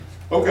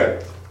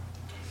Okay,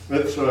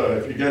 let's,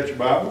 if you got your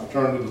Bible,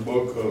 turn to the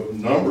book of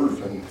Numbers,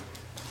 and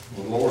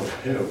the Lord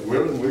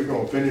willing, we're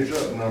going to finish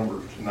up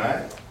Numbers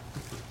tonight.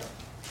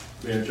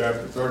 In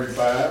chapter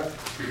 35.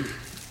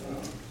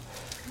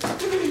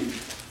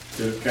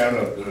 Just kind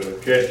of to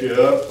catch you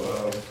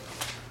up,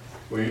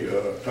 we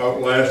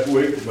talked last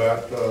week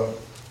about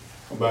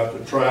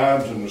the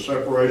tribes and the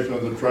separation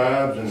of the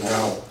tribes, and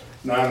how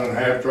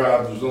 9.5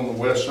 tribes is on the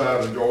west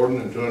side of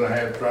Jordan and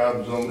 2.5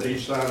 tribes is on the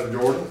east side of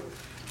Jordan.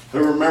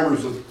 Who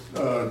remembers the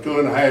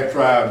 2.5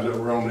 tribes that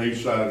were on the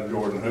east side of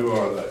Jordan? Who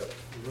are they?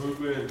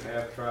 Reuben,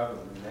 half tribe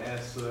of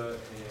Manasseh,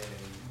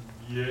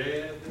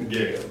 and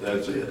Yeah,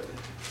 that's it.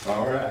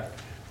 All right.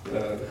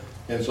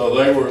 And so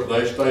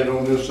they stayed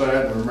on this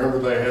side, and remember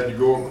they had to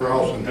go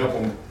across and help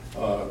them,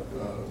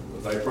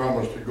 they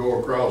promised to go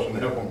across and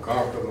help them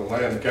conquer the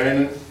land of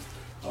Canaan.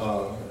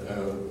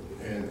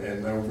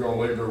 And they were going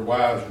to leave their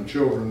wives and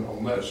children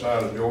on that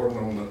side of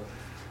Jordan,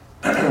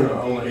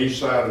 on the east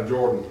side of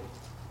Jordan.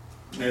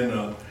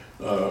 And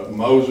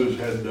Moses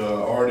had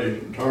already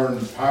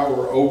turned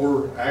power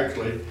over,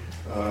 actually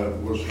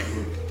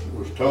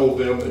was told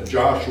them that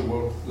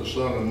Joshua, the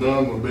son of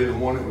Nun, would be the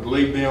one that would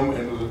lead them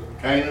into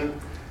Canaan.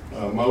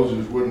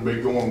 Moses wouldn't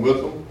be going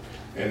with them.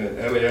 And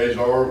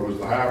Eleazar was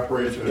the high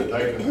priest that had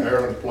taken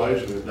Aaron's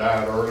place, who had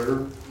died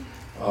earlier.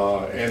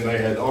 And they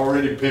had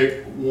already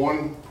picked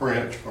one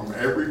prince from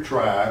every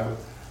tribe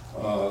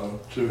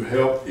to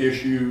help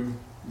issue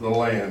the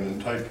land and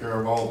take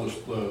care of all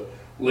the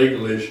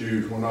legal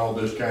issues when all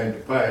this came to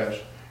pass.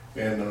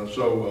 And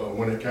so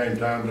when it came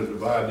time to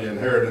divide the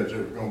inheritance, it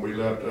was going to be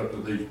left up to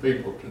these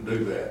people to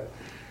do that.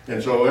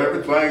 And so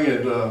everything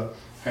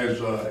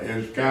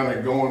is kind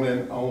of going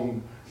in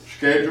on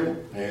schedule,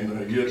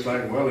 and you'd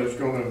think, well, it's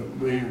going to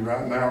be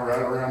right now, right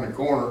around the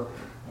corner,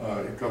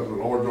 because the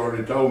Lord's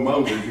already told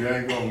Moses, you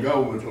ain't going to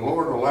go. But the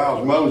Lord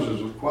allows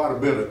Moses quite a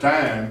bit of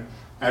time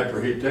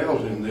after he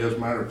tells him this.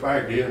 Matter of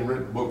fact, he hasn't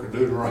written the book of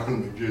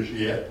Deuteronomy just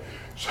yet.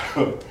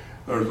 So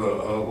there's a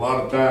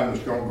lot of time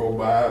that's going to go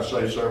by,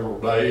 say several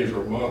days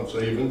or months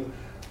even,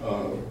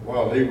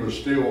 while he was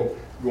still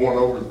going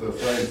over the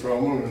thing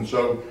from them. And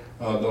so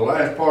the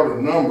last part of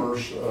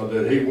Numbers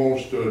that he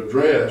wants to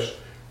address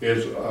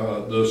is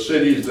the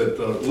cities that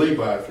the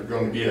Levites are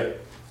going to get.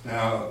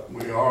 Now,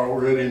 we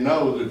already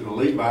know that the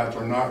Levites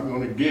are not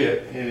going to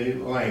get any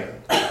land,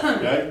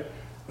 okay?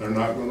 They're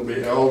not going to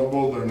be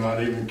eligible. They're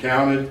not even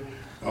counted.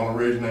 The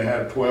only reason they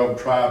had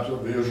 12 tribes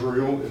of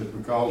Israel is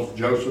because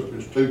Joseph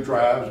is 2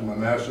 tribes,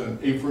 Manasseh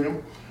and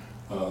Ephraim.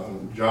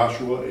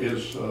 Joshua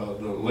is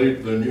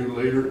the new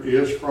leader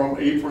is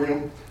from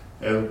Ephraim,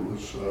 as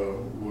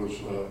was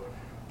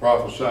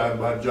prophesied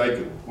by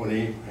Jacob when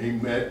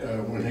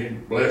he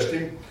blessed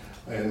him.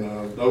 And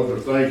those are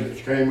things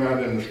that came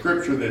out in the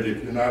scripture that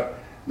if you're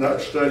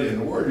not studying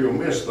the word, you'll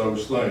miss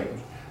those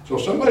things. So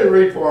somebody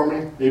read for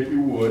me, if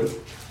you would,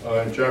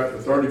 in chapter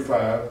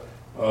 35,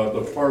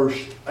 the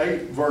first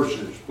 8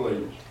 verses,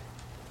 please.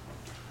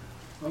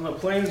 On the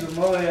plains of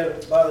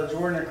Moab by the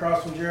Jordan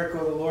across from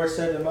Jericho, the Lord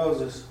said to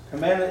Moses,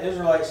 command the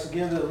Israelites to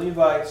give the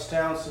Levites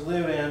towns to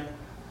live in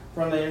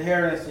from the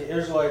inheritance the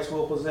Israelites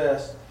will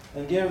possess,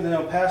 and give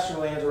them pasture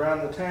lands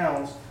around the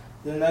towns.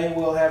 Then they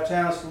will have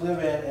towns to live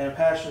in and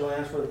pasture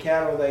lands for the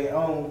cattle they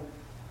own,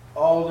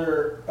 all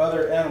their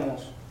other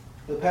animals.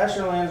 The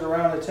pasture lands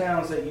around the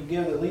towns that you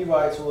give the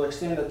Levites will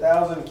extend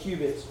 1,000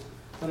 cubits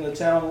from the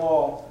town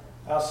wall.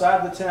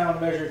 Outside the town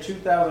measure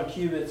 2,000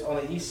 cubits on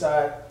the east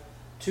side,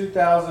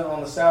 2,000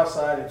 on the south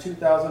side, and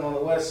 2,000 on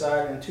the west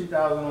side, and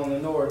 2,000 on the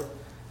north,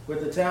 with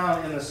the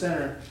town in the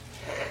center.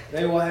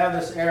 They will have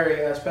this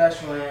area as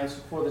pasture lands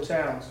for the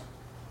towns.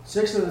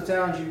 6 of the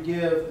towns you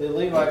give the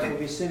Levites will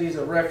be cities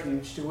of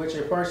refuge to which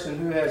a person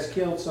who has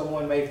killed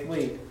someone may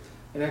flee.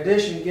 In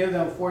addition, give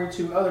them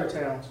 42 other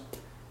towns.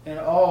 In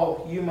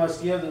all, you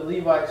must give the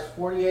Levites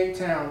 48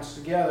 towns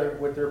together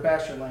with their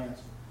pasture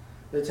lands.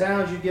 The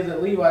towns you give the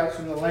Levites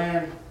from the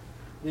land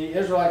the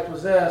Israelites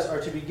possess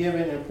are to be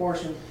given in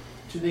portion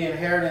to the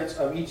inheritance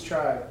of each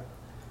tribe.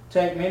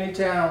 Take many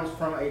towns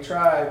from a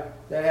tribe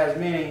that has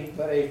many,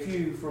 but a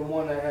few from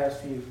one that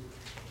has few.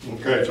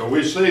 Okay, so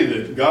we see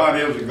that God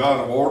is a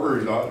God of order.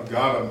 He's a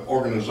God of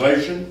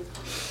organization.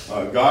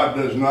 God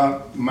does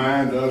not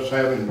mind us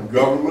having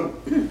government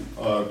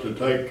to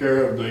take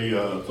care of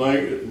the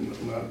thing.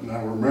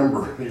 Now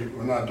remember,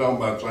 we're not talking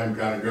about the same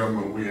kind of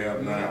government we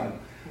have now.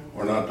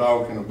 We're not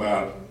talking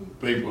about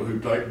people who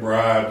take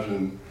bribes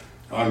and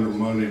take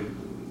money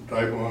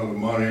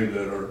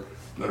that are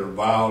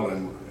vile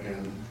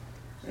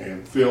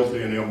and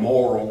filthy and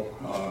immoral,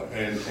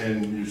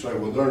 and you say,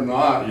 well, they're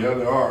not. Yeah,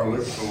 they are.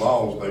 Look at the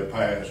laws they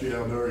pass.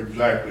 Yeah, they're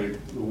exactly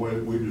the way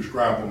we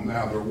describe them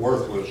now. They're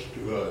worthless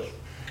to us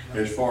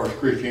as far as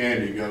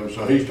Christianity goes.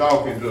 So he's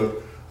talking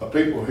to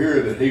people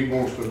here that he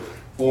wants to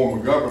form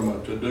a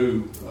government to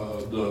do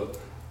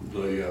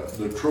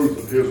the truth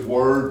of his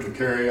word, to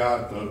carry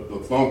out the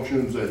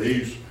functions that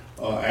he's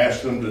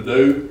asked them to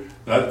do.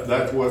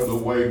 That's what the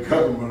way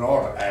government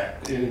ought to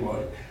act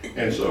anyway.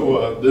 And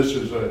so this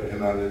is,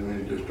 and I didn't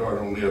mean to start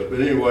on this,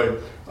 but anyway,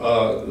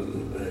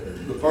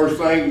 the first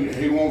thing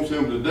he wants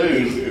them to do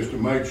is to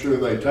make sure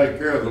they take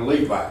care of the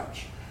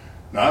Levites.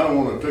 Now, I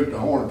don't want to toot the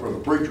horn for the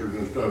preachers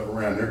and stuff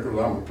around here, because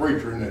I'm a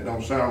preacher and it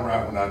don't sound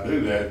right when I do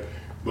that.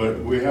 But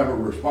we have a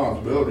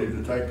responsibility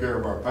to take care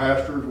of our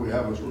pastors. We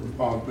have a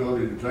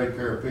responsibility to take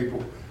care of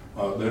people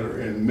that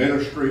are in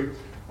ministry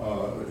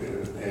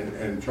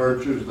and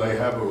churches. They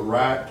have a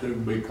right to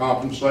be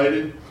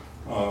compensated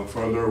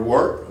for their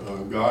work.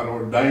 God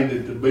ordained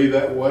it to be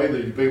that way.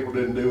 These people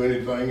didn't do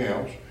anything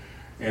else.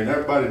 And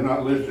everybody's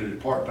not listed as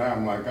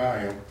part-time like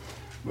I am.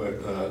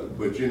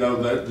 But you know,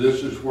 that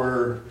this is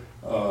where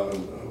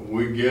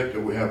we get that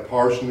we have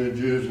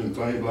parsonages and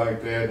things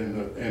like that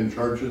in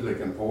churches that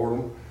can afford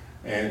them.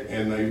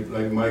 And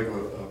they make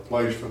a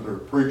place for their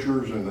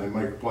preachers, and they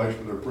make a place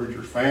for their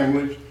preachers'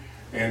 families.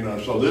 And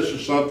so this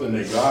is something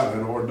that God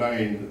had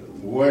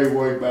ordained way,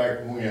 way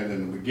back when,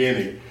 in the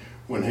beginning,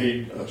 when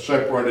he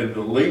separated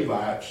the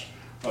Levites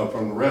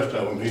from the rest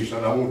of them. He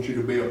said, I want you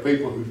to be a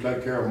people who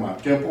take care of my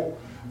temple.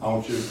 I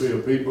want you to be a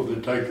people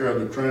that take care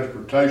of the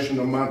transportation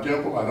of my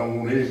temple. I don't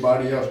want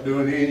anybody else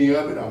doing any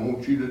of it. I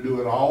want you to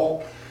do it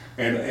all.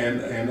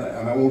 And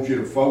I want you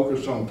to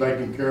focus on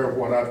taking care of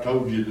what I've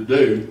told you to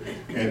do.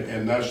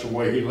 And that's the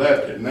way he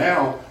left it.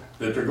 Now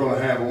that they're going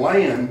to have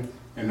land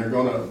and they're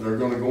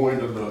going to go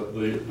into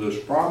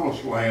this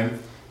promised land,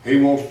 he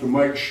wants to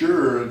make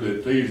sure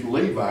that these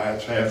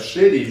Levites have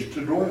cities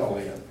to dwell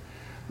in.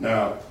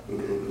 Now,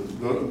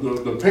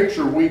 the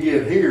picture we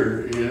get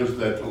here is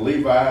that the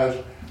Levites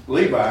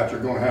are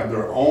going to have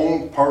their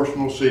own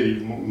personal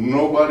cities.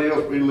 Nobody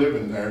else be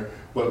living there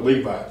but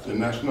Levites.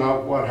 And that's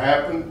not what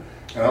happened.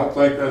 And I don't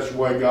think that's the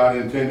way God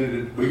intended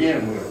it to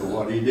begin with. But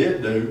what he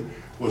did do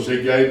was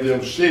he gave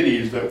them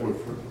cities that were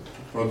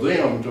for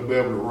them to be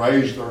able to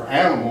raise their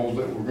animals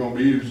that were going to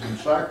be used in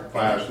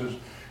sacrifices,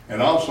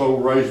 and also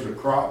raise the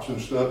crops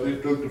and stuff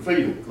it took to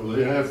feed them, because they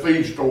didn't have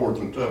feed stores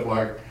and stuff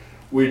like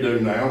we do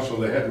now. So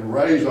they had to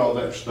raise all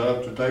that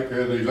stuff to take care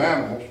of these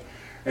animals.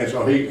 And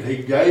so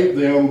he gave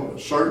them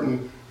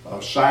certain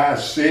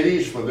size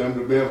cities for them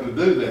to be able to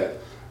do that.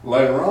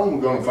 Later on,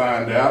 we're going to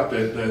find out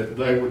that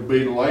they would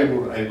be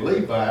labeled a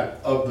Levite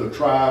of the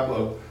tribe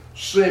of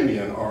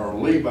Simeon, or a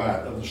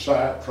Levite of the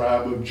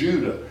tribe of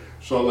Judah.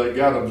 So they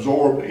got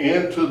absorbed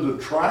into the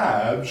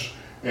tribes,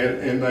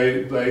 and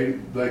they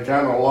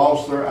kind of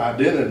lost their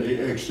identity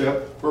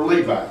except for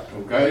Levites,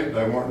 okay?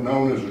 They weren't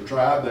known as a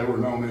tribe, they were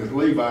known as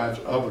Levites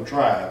of a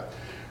tribe.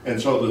 And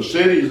so the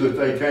cities that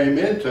they came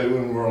into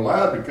and were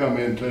allowed to come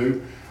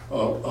into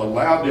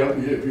allowed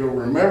them, if you'll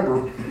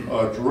remember,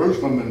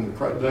 Jerusalem in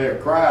the day of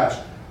Christ,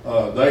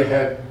 they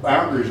had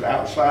boundaries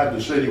outside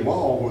the city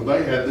wall where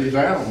they had these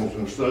animals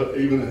and stuff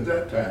even at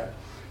that time.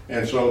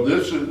 And so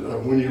this is,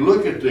 when you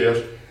look at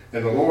this,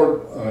 and the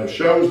Lord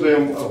shows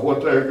them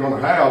what they're going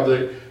to have,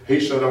 he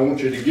said, I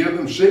want you to give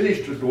them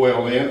cities to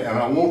dwell in, and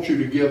I want you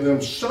to give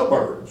them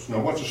suburbs. Now,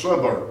 what's a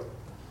suburb?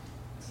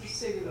 It's a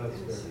city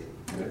within the city.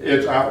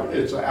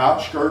 It's the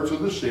outskirts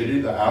of the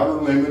city, the outer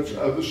limits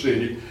of the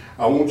city.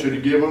 I want you to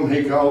give them,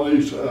 he called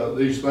these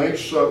things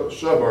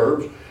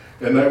suburbs,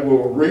 and they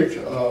will reach,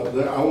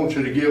 I want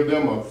you to give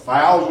them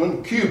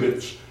 1,000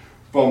 cubits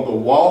from the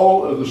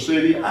wall of the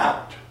city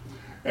out.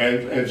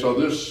 And so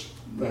this,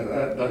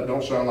 that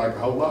don't sound like a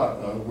whole lot.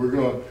 We're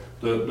going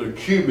to, the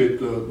cubit,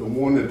 the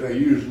one that they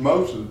used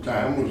most of the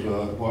time was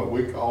what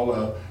we call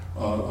a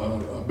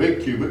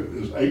big cubit,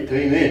 is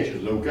 18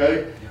 inches,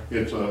 okay?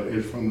 It's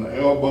from the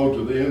elbow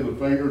to the end of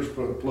the fingers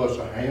plus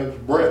a hand's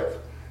breadth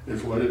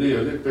is what it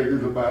is. It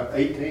figures about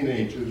 18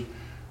 inches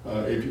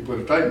if you put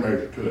a tape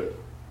measure to it.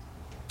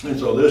 And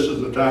so this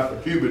is the type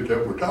of cubit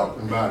that we're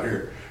talking about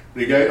here.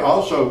 He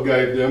also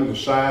gave them the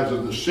size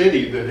of the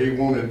city that he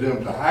wanted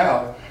them to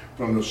have.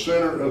 From the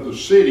center of the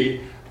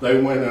city,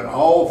 they went in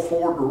all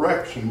four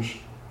directions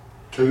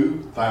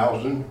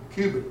 2,000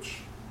 cubits.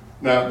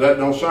 Now, that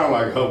don't sound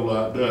like a whole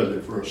lot, does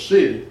it, for a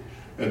city,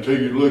 until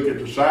you look at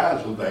the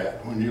size of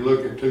that. When you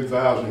look at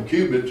 2,000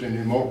 cubits and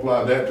you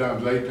multiply that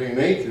times 18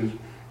 inches,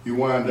 you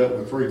wind up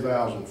with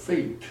 3,000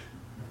 feet.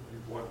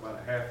 What, about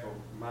a half a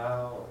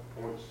mile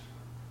or points?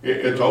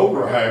 It's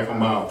over a half a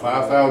mile.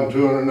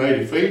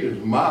 5,280 feet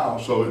is a mile,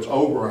 so it's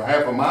over a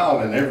half a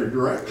mile in every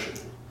direction.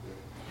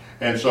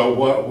 And so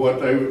what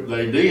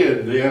they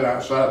did then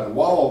outside the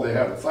wall, they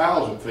had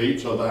 1,000 feet,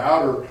 so the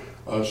outer,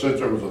 since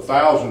there was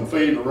 1,000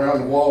 feet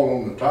around the wall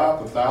on the top,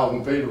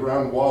 1,000 feet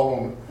around the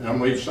wall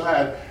on each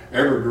side,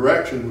 every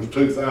direction was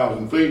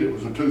 2,000 feet. It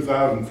was a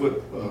 2,000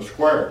 foot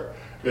square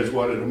is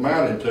what it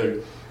amounted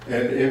to.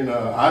 And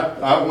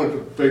I went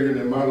to figuring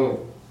in my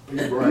little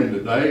pea brain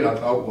today, I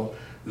thought, well,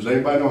 does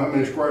anybody know how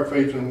many square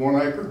feet in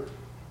 1 acre?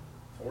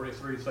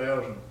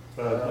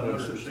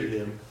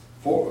 43,560.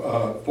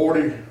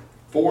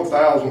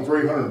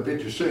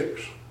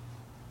 44,356.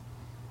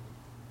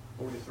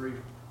 43.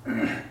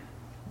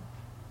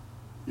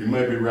 You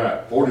may be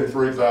right.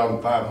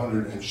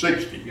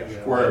 43,560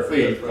 square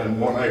feet in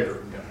 1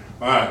 acre.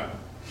 All right.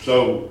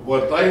 So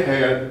what they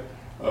had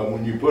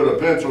when you put a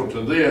pencil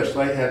to this,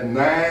 they had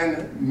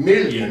 9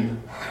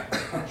 million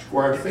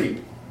square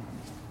feet.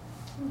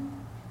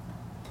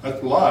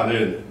 That's a lot,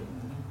 isn't it?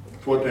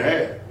 That's what they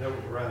had. That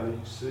was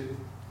around each city.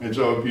 And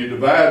so if you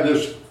divide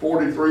this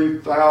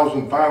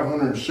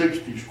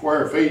 43,560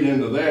 square feet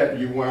into that,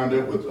 you wind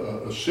up with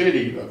a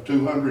city of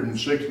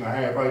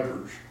 206.5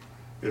 acres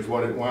is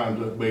what it winds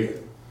up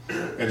being.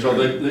 And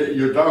so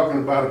you're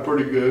talking about a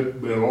pretty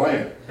good bit of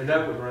land. And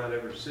that was around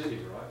every city,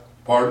 right?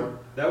 Pardon?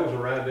 That was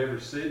around every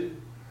city?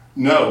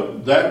 No,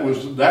 that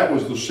was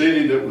the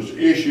city that was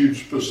issued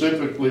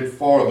specifically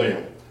for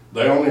them.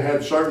 They only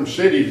had certain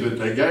cities that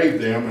they gave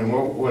them, and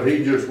what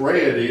he just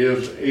read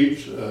is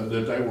each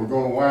that they were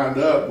going to wind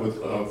up with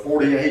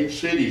 48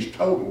 cities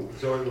total.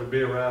 So it would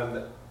be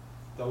around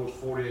those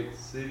 48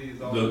 cities?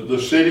 The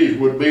cities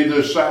would be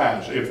this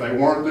size if they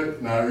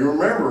weren't. Now you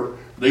remember,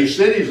 these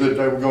cities that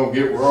they were going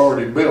to get were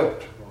already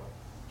built.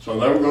 So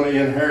they were going to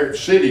inherit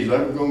cities. They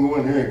were going to go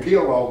in here and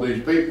kill all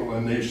these people,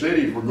 and these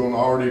cities were going to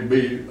already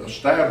be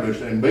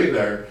established and be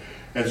there.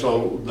 And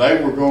so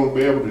they were going to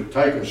be able to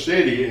take a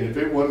city, and if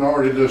it wasn't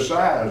already this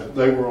size,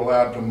 they were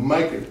allowed to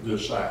make it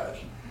this size.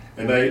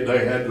 And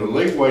they had the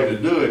leeway to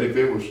do it if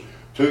it was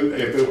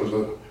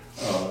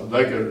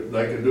they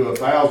could do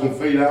 1,000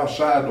 feet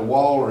outside the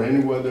wall or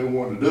any way they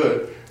wanted to do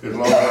it, as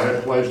long as they had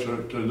a place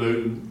to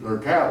do their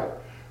cattle.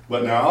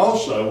 But now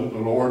also the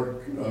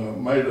Lord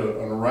made an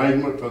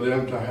arrangement for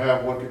them to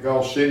have what they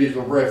call cities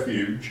of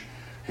refuge.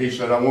 He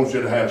said, I want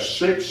you to have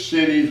 6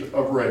 cities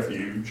of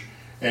refuge.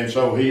 And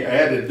so he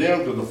added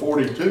them to the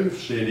 42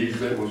 cities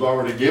that was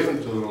already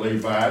given to the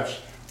Levites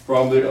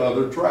from the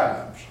other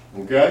tribes.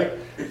 Okay?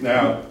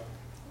 Now,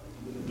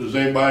 does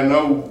anybody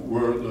know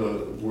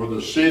were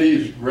the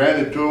cities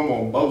granted to them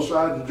on both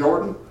sides of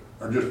Jordan,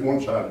 or just one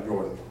side of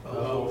Jordan?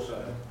 Both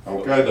sides.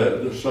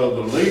 Okay, so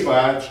the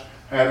Levites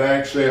had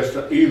access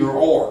to either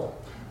or.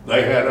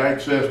 They had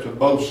access to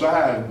both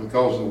sides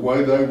because the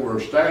way they were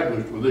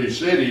established with these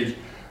cities,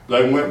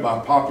 they went by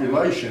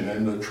population,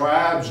 and the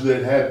tribes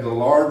that had the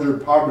larger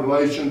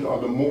populations or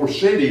the more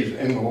cities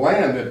in the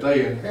land that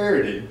they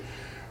inherited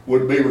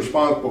would be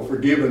responsible for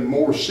giving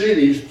more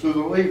cities to the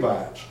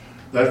Levites.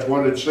 That's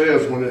what it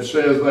says when it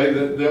says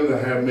them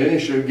that have many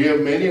shall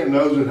give many, and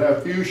those that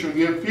have few shall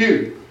give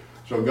few.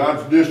 So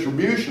God's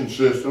distribution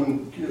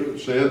system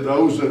said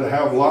those that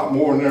have a lot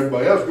more than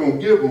everybody else are going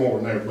to give more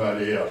than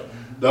everybody else.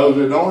 Those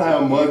that don't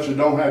have much, they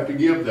don't have to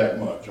give that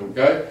much,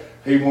 okay?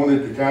 He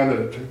wanted to kind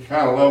of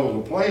level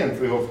the playing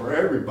field for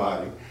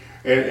everybody.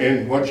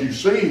 And what you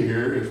see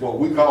here is what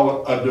we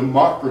call a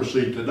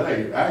democracy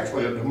today.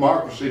 Actually, a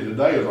democracy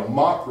today is a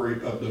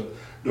mockery of the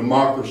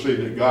democracy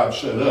that God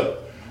set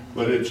up.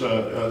 But it's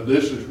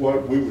this is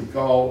what we would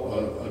call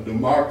a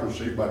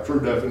democracy by true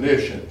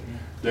definition.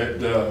 That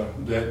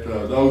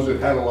those that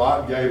had a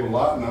lot gave a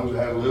lot, and those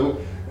that had a little.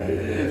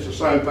 It's the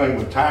same thing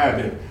with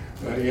tithing.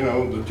 The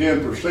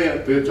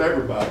 10% fits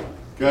everybody.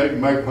 Okay, if you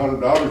make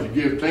 $100, you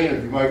give 10.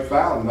 If you make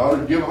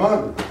 $1,000, you give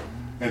 100.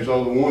 And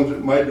so the ones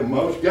that made the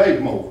most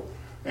gave more.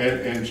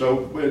 And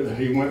so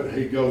he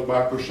goes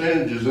by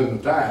percentages in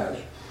the tithes.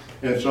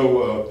 And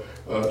so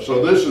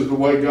so this is the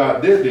way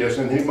God did this,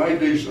 and he made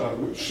these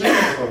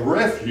cities of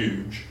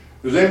refuge.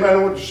 Does anybody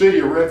know what the city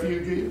of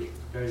refuge is?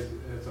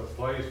 It's a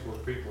place where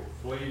people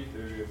flee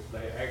to if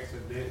they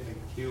accidentally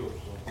kill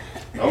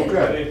someone.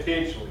 Okay.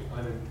 Unintentionally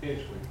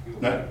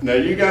kill. Now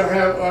you got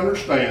to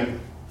understand.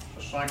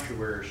 A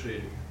sanctuary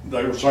city.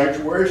 They were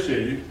sanctuary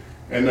cities,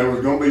 and there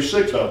was going to be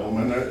 6 of them,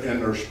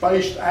 and they're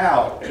spaced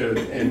out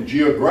and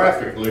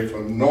geographically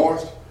from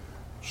north,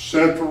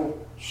 central,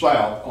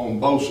 south on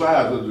both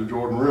sides of the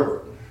Jordan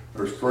River.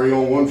 There's 3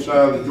 on one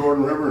side of the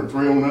Jordan River and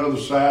 3 on the other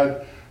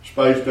side,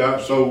 spaced out.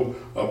 So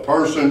a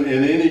person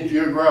in any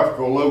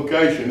geographical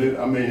location,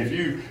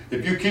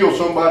 if you kill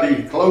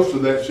somebody close to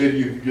that city,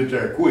 you could get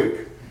there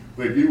quick.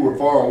 But if you were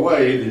far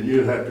away, then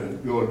you'd have to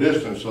go a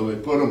distance. So they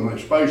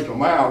spaced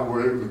them out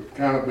where it would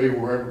kind of be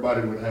where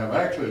everybody would have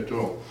access to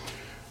them.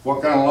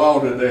 What kind of law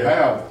did they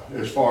have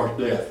as far as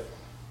death?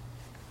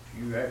 If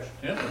you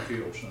accidentally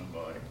kill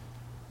somebody,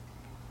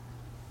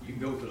 you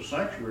can go to the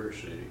sanctuary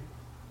city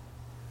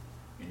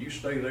and you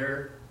stay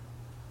there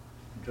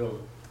until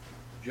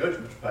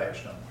judgment's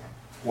passed on you.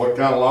 What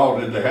kind of law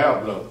did they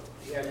have though?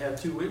 You had to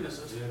have 2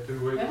 witnesses. Yeah, 2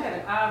 They weeks. had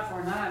an eye for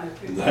an eye and a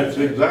tooth. That's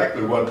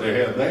exactly what they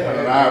had. They had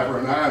an eye for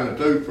an eye and a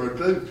tooth for a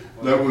tooth.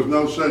 There was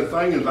no such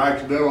thing as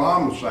accidental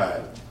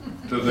homicide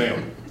to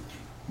them.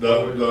 The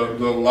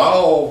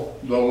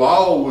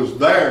law was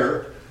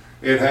there.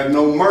 It had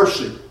no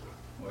mercy.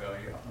 Well,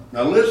 yeah.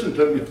 Now listen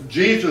to me.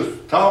 Jesus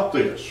taught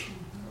this.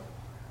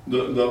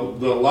 The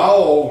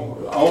law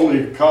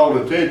only called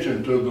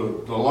attention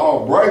to the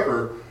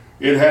lawbreaker.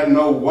 It had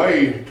no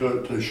way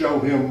to show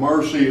him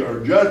mercy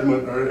or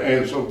judgment,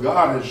 and so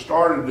God has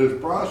started this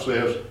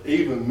process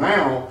even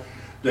now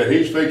that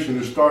he's fixing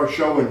to start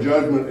showing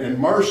judgment and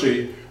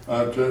mercy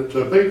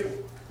to people,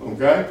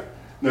 okay?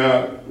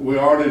 Now, we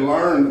already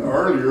learned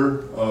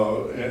earlier,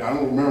 and I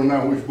don't remember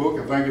now which book,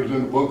 I think it was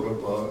in the book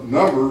of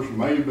Numbers,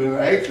 maybe in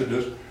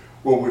Exodus,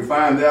 Well, we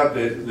find out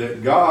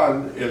that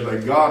God is a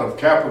God of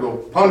capital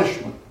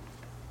punishment.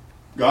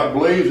 God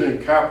believes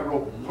in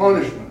capital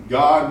punishment.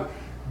 God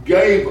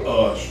gave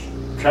us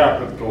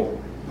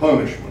capital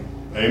punishment.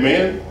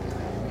 Amen?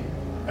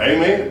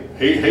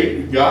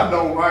 Amen. God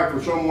don't like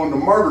for someone to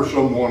murder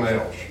someone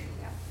else.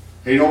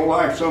 He don't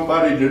like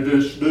somebody to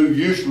just do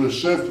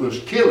useless, senseless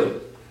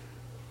killing.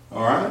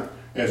 All right?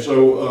 And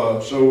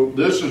so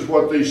this is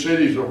what these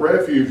cities of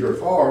refuge are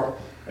for.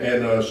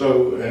 And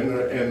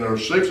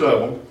there's 6 of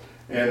them.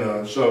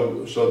 And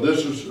so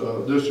this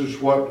is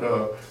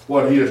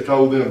what he has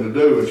told them to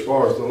do as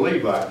far as the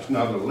Levites.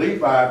 Now the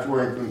Levites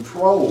were in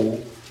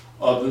control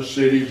of the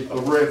cities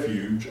of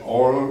refuge,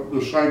 or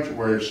the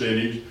sanctuary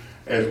cities,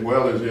 as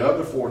well as the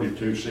other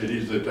 42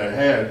 cities that they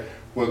had,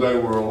 where they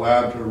were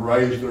allowed to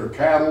raise their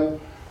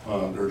cattle,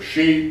 their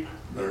sheep,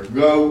 their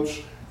goats,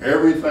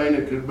 everything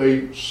that could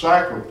be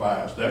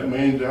sacrificed. That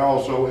means they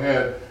also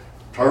had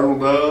turtle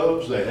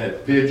doves, they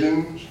had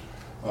pigeons,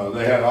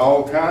 they had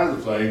all kinds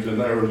of things, and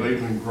there was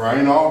even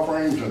grain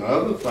offerings and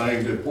other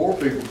things that poor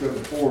people could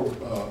afford,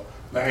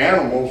 the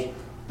animals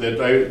that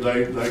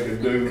they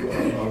could do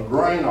a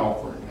grain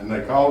offering. And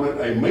they called it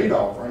a meat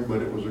offering,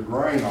 but it was a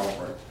grain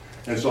offering.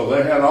 And so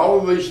they had all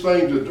of these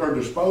things at their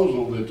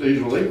disposal that these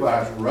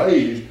Levites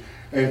raised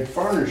and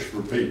furnished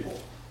for people.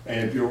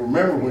 And if you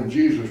remember when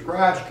Jesus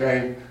Christ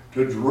came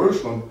to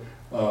Jerusalem,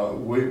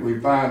 we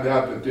find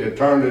out that they had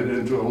turned it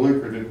into a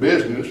lucrative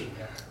business,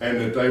 and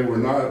that they were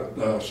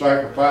not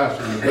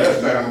sacrificing the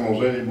best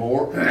animals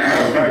anymore. In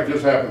fact,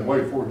 this happened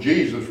way before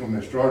Jesus, when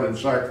they started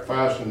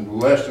sacrificing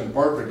less than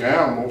perfect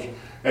animals,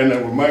 and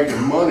they were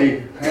making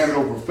money hand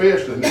over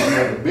fist, and they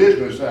made a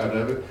business out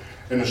of it,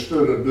 and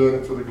instead of doing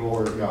it for the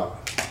glory of God.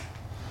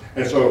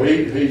 And so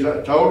he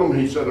told them,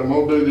 he said, I'm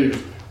going to do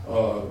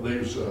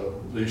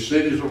these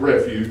cities of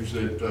refuge.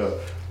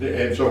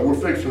 And so we're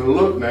fixing to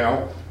look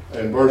now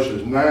in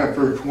verses 9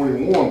 through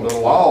 21, the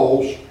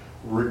laws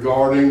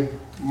regarding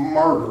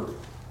murder,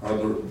 or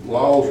the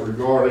laws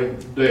regarding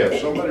death.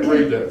 Somebody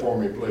read that for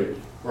me, please.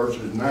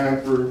 Verses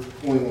 9 through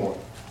 21.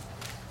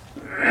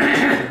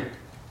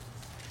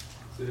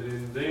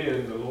 And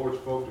then the Lord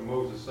spoke to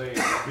Moses, saying,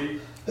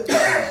 Speak to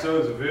the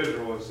sons of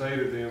Israel, and say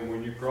to them,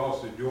 When you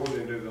cross the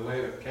Jordan into the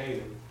land of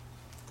Canaan,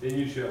 then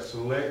you shall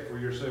select for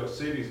yourselves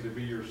cities to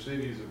be your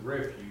cities of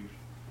refuge,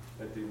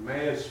 that the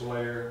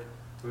manslayer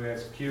who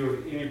has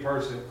killed any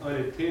person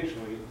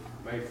unintentionally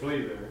may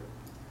flee there.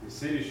 The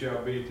city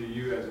shall be to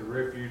you as a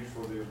refuge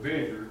for the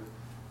avenger,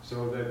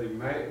 so that the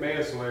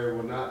manslayer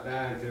will not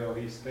die until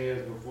he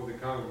stands before the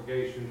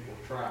congregation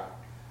for trial.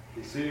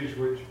 The cities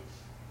which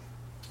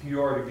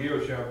you are to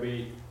give shall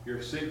be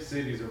your 6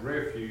 cities of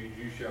refuge.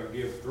 You shall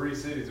give 3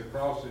 cities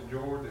across the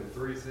Jordan, and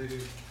 3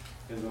 cities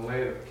in the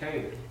land of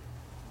Canaan.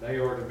 They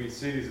are to be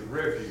cities of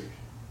refuge.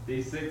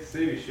 These 6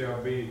 cities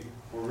shall be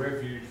for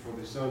refuge for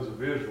the sons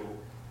of Israel,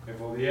 and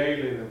for the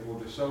alien, and for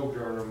the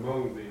sojourner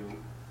among them,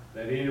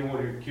 that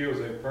anyone who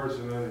kills a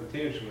person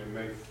unintentionally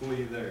may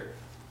flee there.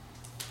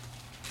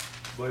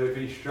 But if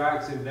he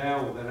strikes him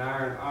down with an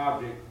iron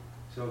object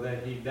so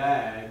that he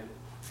died,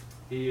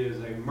 he is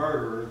a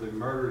murderer. The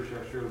murderer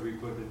shall surely be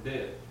put to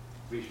death.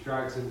 If he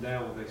strikes him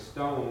down with a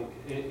stone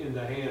in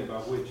the hand by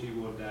which he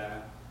will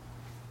die,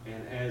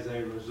 and as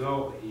a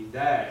result he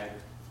died,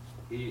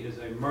 he is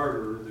a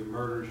murderer. The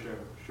murderer shall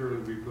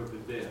surely be put to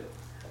death.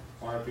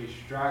 Or if he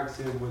strikes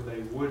him with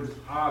a wooden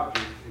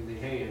object in the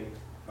hand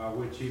by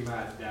which he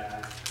might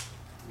die,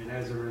 and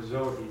as a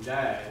result he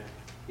died,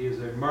 he is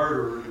a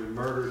murderer. The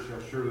murderer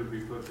shall surely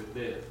be put to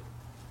death.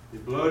 The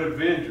blood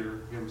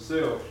avenger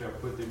himself shall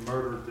put the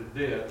murderer to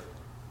death.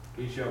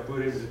 He shall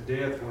put him to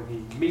death when he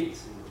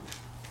meets him.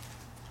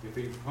 If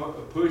he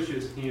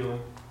pushes him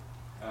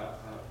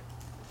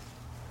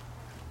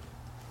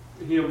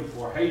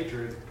for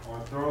hatred, or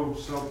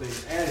throws something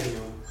at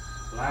him,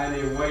 lying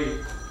in wait,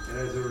 and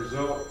as a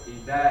result he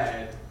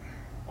died,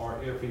 or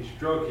if he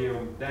struck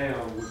him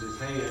down with his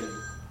hand,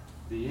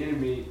 the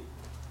enemy,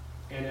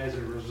 and as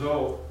a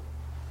result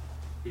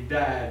he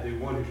died, the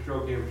one who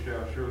struck him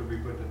shall surely be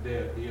put to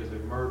death. He is a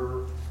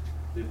murderer.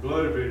 The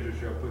blood avenger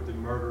shall put the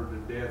murderer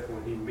to death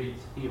when he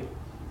meets him.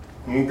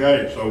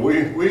 Okay, so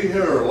we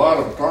hear a lot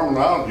of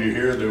terminology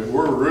here that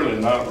we're really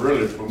not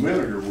really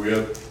familiar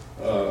with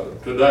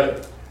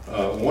today.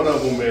 One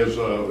of them is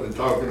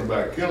talking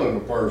about killing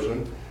a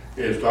person,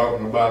 is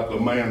talking about the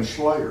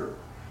manslayer.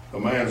 The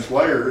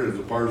manslayer is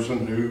the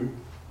person who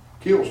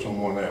kills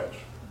someone else,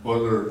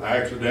 whether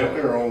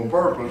accidentally or on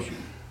purpose.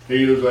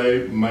 He is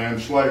a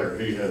manslayer.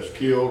 He has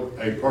killed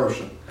a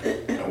person.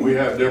 And we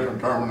have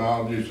different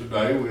terminologies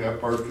today. We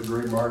have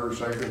first-degree murder,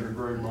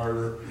 second-degree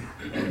murder,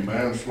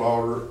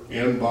 manslaughter,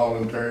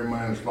 involuntary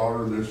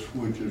manslaughter.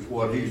 Which is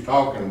what he's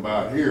talking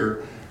about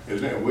here.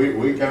 Is that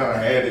we kind of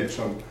added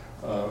some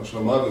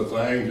other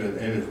things, and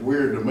it's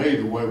weird to me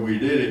the way we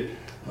did it.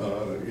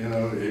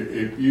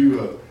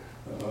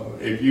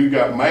 If you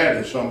got mad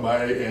at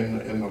somebody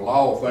and the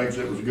law thinks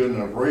it was good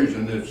enough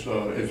reason,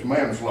 it's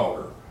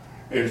manslaughter.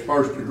 It's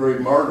first-degree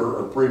murder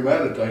or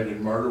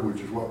premeditated murder, which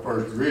is what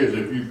first degree is.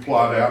 If you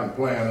plot out and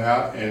plan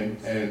out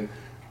and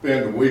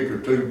spend a week or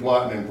two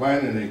plotting and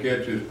planning and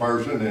catch this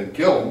person and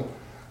kill them,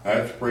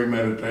 that's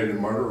premeditated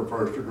murder or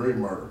first degree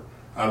murder.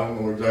 I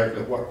don't know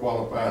exactly what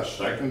qualifies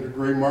second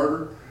degree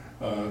murder.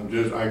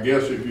 I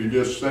guess if you're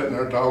just sitting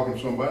there talking to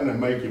somebody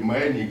and they make you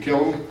mad and you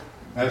kill them,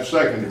 that's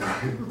second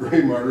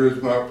degree murder.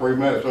 It's not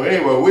premeditated. So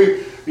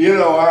anyway,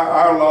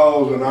 our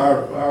laws and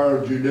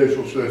our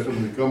judicial system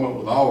have come up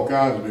with all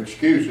kinds of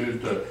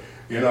excuses to,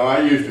 I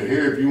used to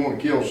hear if you want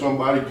to kill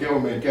somebody,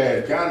 kill them in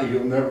Cass County,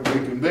 you'll never be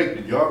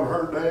convicted. You ever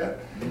heard that?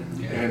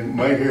 Yeah. And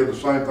may hear the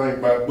same thing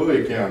about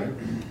Bowie County.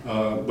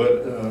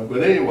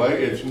 But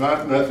anyway, it's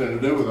not nothing to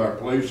do with our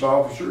police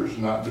officers.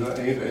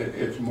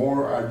 It's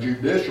more our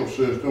judicial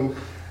system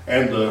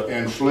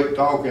and slick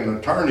talking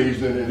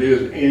attorneys than it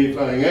is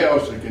anything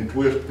else that can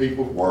twist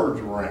people's words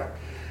around.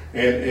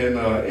 And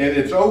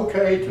it's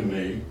okay to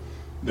me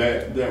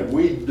that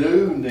we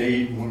do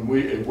need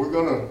if we're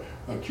going to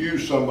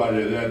accuse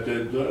somebody that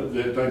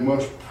they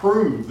must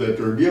prove that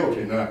they're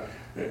guilty. Now,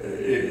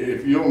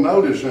 if you'll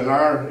notice in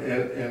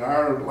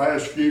our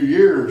last few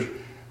years,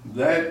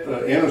 that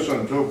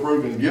innocent until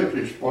proven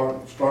guilty is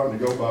starting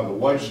to go by the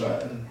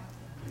wayside.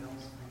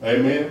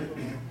 Amen?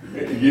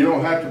 You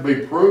don't have to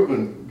be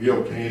proven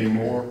guilty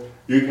anymore.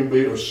 You can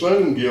be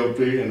assumed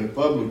guilty, and the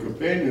public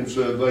opinion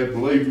says they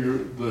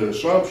believe the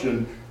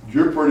assumption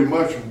you're pretty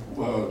much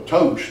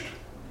toast.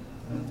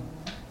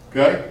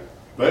 Okay?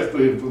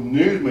 Especially if the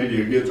news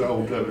media gets a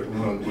hold of it and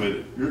runs with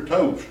it. You're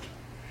toast.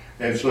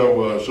 And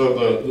so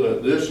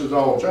this has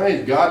all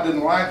changed. God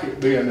didn't like it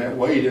being that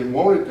way. He didn't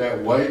want it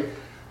that way.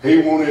 He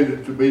wanted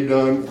it to be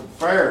done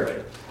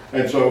fairly.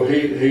 And so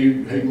he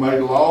made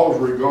laws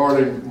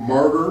regarding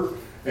murder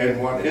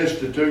and what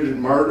instituted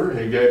murder.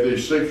 He gave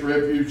these 6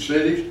 refuge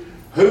cities.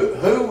 Who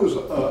was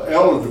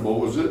eligible?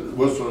 Was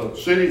the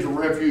cities of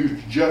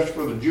refuge just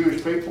for the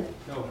Jewish people?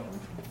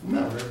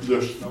 No.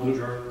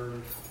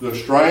 The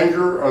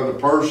stranger or the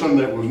person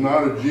that was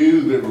not a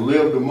Jew that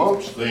lived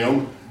amongst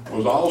them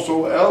was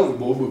also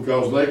eligible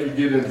because they could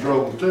get in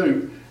trouble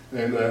too.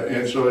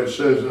 And so it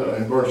says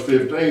in verse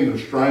 15, the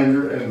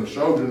stranger and the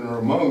sojourner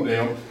among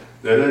them,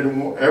 that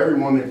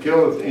everyone that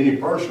killeth any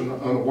person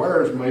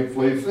unawares may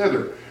flee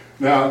thither.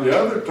 Now the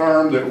other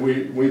term that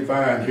we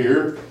find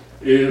here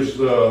is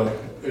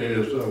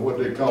what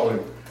they call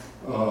him,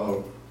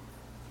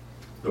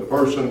 the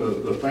person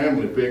the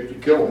family picked to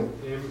kill him.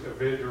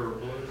 Avenger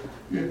of blood.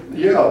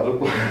 Yeah,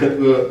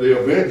 the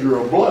avenger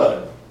of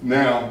blood.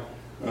 Now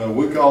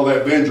we call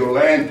that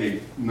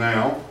vigilante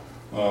now.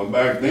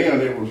 Back then,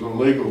 it was a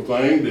legal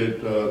thing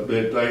that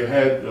they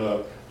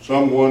had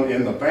someone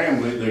in the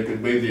family that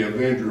could be the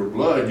avenger of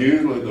blood.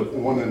 Usually, the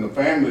one in the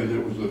family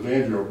that was the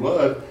avenger of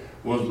blood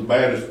was the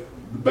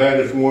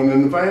baddest one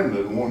in the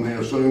family. The one they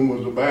assumed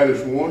was the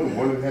baddest one, the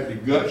one that had the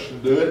guts to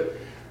do it.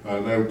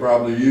 They were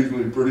probably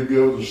usually pretty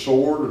good with a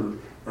sword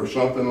or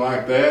something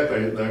like that.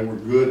 They were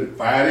good at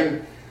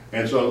fighting.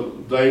 And so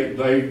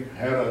they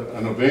had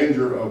an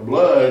avenger of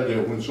blood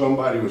that when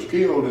somebody was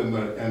killed and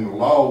the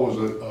law was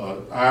an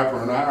eye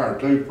for an eye or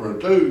tooth for a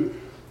tooth,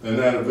 then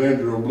that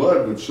avenger of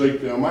blood would seek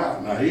them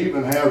out. Now he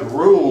even has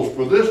rules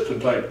for this to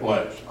take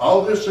place.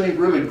 All this seems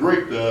really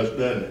Greek to us,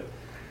 doesn't it?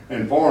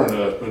 And foreign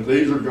to us, but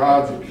these are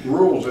God's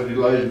rules that he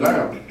lays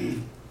down.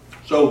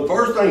 So the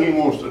first thing he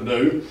wants to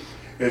do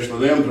is for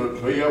them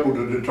to be able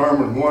to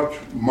determine what's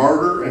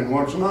murder and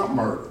what's not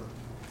murder.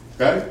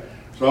 Okay?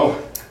 So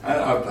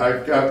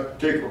I got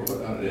tickled.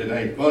 It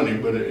ain't funny,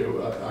 but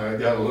I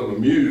got a little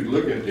amused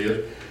looking at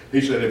this. He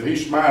said if he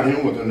smite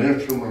him with an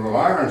instrument of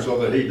iron so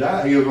that he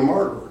die, he is a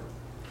murderer.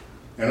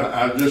 And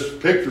I just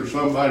picture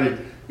somebody,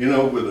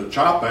 with a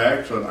chop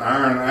axe, an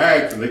iron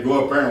axe, and they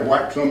go up there and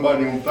whack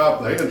somebody on top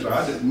of the head and say,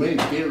 I didn't mean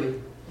to kill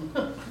him.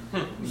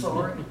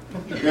 Sorry.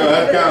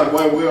 That's kind of the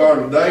way we are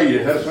today. You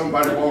have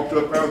somebody walked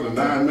up there with a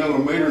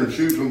 9mm and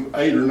shoots them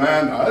 8 or 9.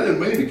 I didn't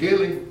mean to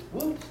kill him.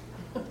 Whoops.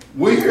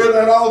 We hear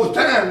that all the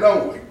time,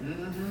 don't we?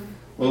 Mm-hmm.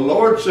 Well, the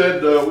Lord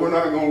said we're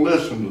not going to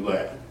listen to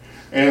that.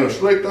 And a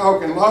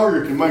slick-talking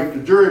lawyer can make the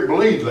jury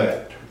believe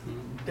that.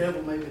 The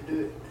devil made me do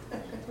it.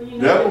 Well,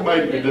 devil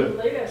made me do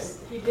it.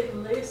 He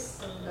didn't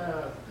list,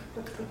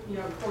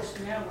 of course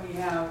now we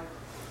have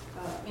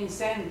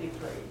insanity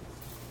plea.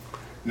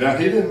 Now,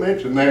 he didn't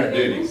mention that,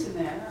 did he? He didn't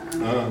mention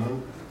that.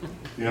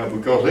 Uh-huh.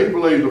 Because he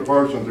believes the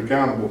person's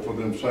accountable for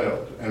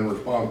themselves and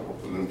responsible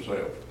for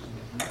themselves.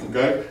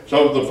 Okay?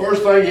 So the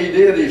first thing he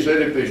did, he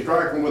said if they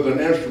strike them with an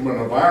instrument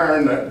of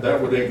iron,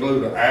 that would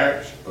include an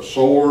axe, a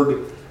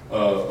sword,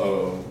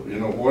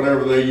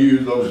 whatever they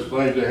use, those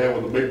things they have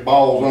with the big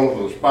balls on it,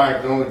 with the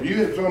spikes on it. If you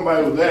hit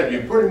somebody with that,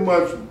 you pretty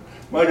much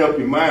made up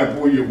your mind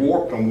before you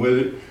warped them with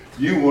it,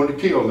 you want to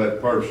kill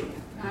that person.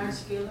 Iron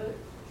skillet.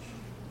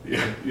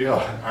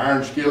 Yeah,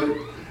 iron skillet.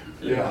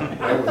 Yeah,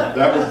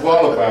 that would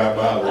qualify,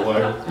 by the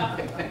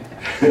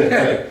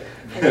way.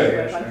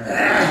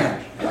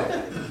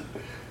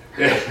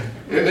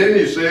 And then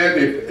he said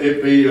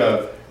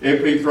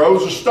if he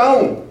throws a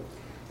stone.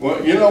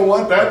 Well, you know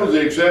what? That was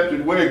the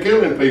accepted way of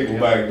killing people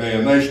back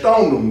then. They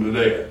stoned them to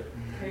death.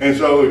 And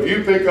so if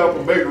you pick up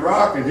a big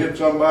rock and hit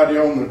somebody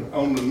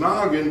on the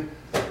noggin,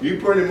 you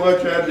pretty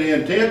much had the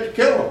intent to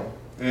kill them.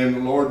 And the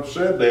Lord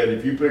said that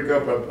if you pick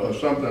up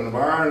something of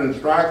iron and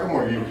strike them,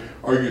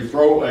 or you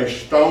throw a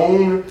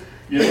stone,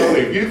 you know,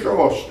 if you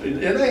throw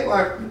it ain't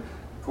like,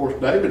 of course,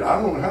 David, I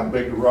don't know how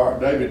big the rock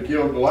David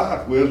killed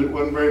Goliath with. It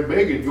wasn't very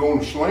big. It'd go in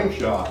a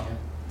slingshot.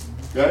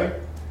 Okay?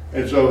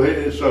 And so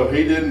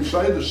he didn't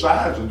say the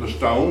size of the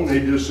stone. He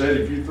just said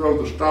if you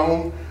throw the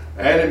stone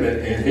at him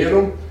and hit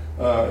him,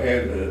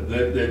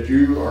 that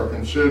you are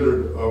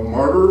considered a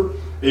murderer.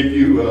 If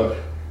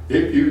you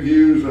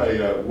use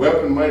a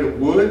weapon made of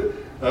wood,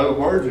 in other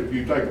words, if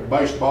you take a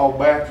baseball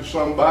bat to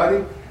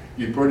somebody,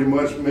 you pretty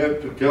much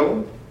meant to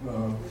kill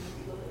them.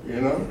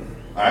 You know,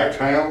 axe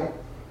handle,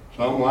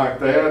 something like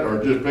that,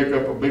 or just pick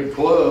up a big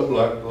club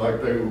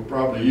like they were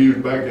probably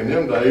used back in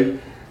them days,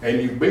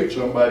 and you beat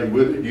somebody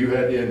with it. You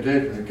had the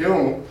intention to kill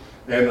them,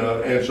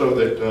 and so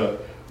that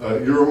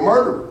you're a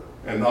murderer.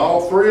 And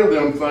all three of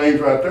them things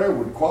right there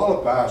would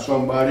qualify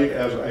somebody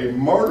as a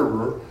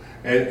murderer.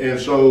 And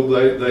so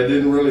they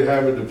didn't really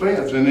have a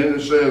defense. And then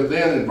it says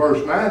then in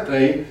verse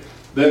 19,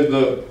 then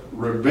the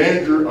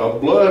revenger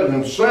of blood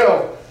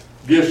himself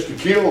gets to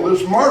kill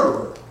this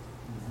murderer.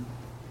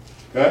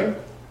 Okay?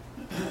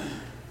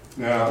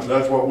 Now,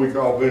 that's what we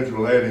call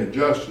vigilante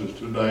justice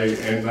today,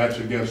 and that's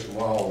against the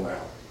law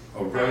now.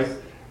 Okay?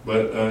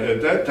 But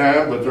at that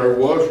time, but there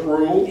was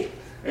rules,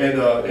 and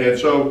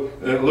so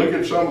look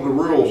at some of the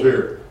rules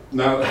here.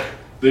 Now,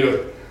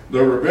 the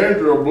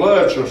revenger of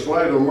blood shall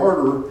slay the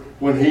murderer.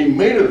 When he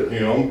meeteth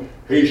him,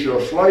 he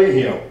shall slay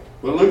him.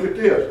 But look at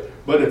this.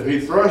 But if he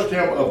thrust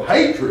him of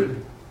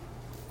hatred,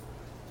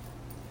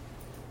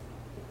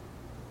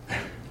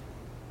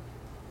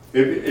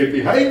 if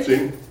he hates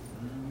him,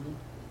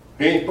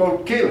 he ain't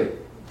supposed to kill him.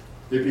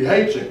 If he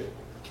hates him,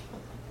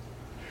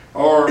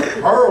 or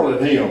hurl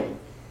at him,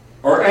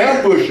 or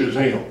ambushes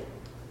him.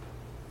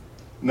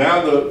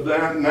 Now the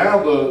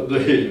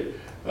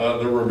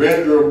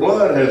revenger of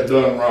blood has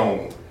done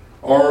wrong.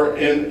 Or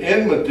in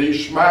enmity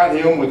smite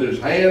him with his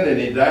hand and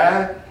he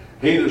die,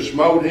 he that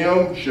smote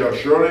him shall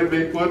surely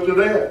be put to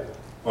death.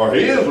 Or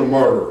he is a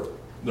murderer.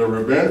 The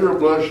revenger of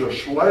blood shall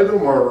slay the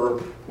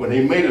murderer when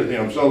he meeteth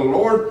him. So the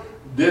Lord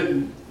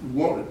didn't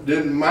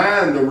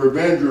mind the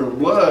revenger of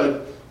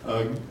blood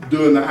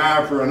doing the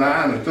eye for an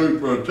eye and a tooth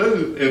for a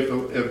tooth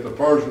if the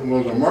person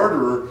was a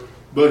murderer,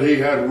 but he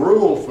had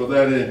rules for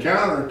that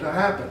encounter to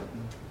happen.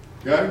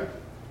 Okay?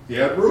 He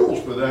had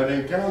rules for that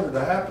encounter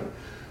to happen.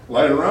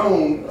 Later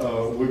on,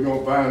 we're going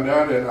to find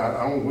out, and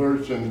I don't know where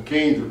it's in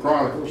Kings or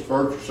Chronicles,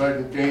 1st or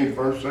 2nd Kings,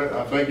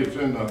 I think it's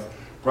in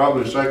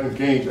probably 2nd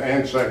Kings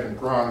and 2nd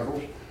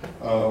Chronicles,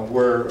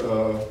 where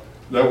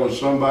there was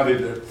somebody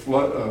that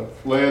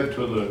fled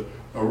to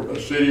a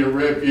city of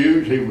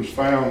refuge. He was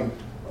found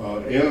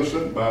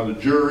innocent by the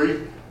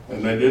jury,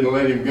 and they didn't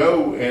let him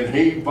go, and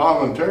he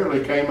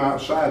voluntarily came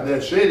outside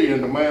that city,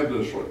 and the man,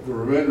 the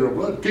revenger of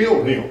blood,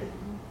 killed him.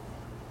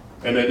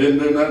 And they didn't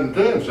do nothing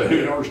to him, so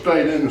he never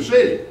stayed in the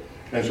city.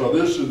 And so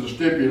this is the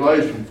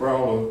stipulation for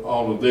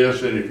all of this,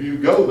 that if you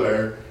go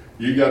there,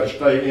 you got to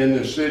stay in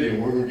this city,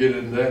 and we're going to get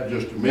into that in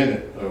just a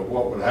minute,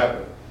 what would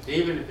happen.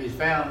 Even if he's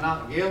found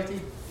not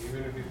guilty?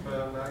 Even if he's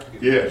found not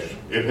guilty. Yes.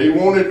 If he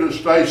wanted to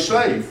stay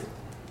safe,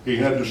 he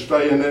had to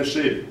stay in that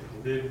city.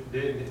 Did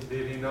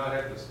he not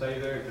have to stay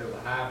there until the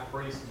high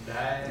priest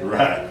died?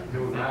 Right.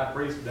 Until the high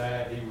priest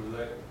died,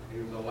 he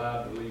was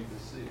allowed to leave the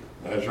city.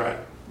 That's right.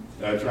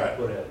 That's right.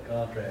 Put out a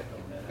contract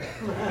on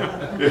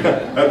that.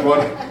 Yeah, that's what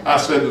I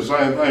said the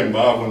same thing,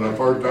 Bob. When the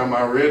first time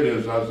I read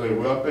this, I said,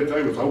 well, I bet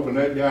they was hoping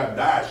that guy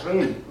die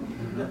soon,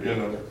 you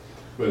know.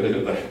 But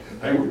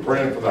they were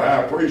praying for the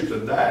high priest to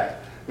die.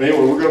 But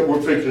anyway,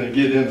 we're fixing to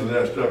get into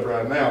that stuff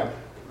right now.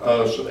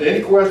 So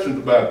any questions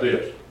about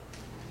this?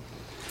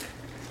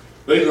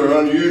 These are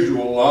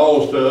unusual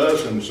laws to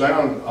us and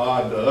sound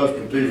odd to us,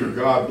 but these are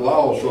God's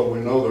laws, so we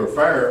know they're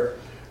fair.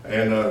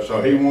 And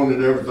so he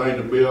wanted everything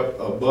to be up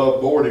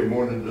above board. He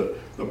wanted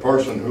the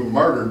person who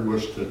murdered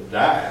was to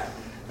die.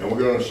 And we're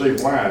going to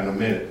see why in a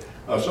minute.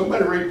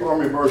 Somebody read for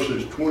me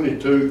verses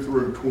 22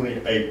 through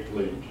 28,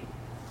 please.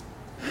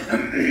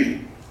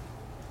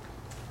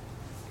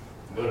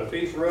 But if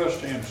he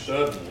thrust him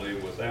suddenly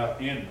without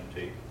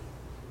enmity,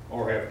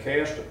 or have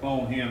cast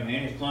upon him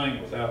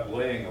anything without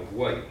laying of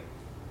weight,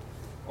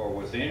 or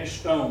with any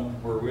stone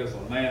wherewith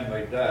a man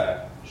may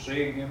die,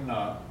 seeing him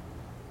not,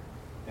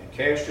 and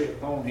cast it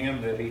upon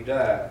him that he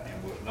died,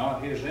 and was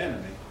not his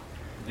enemy,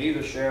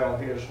 neither sought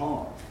his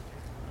harm.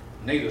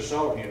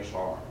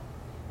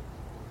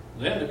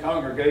 Then the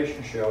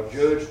congregation shall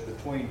judge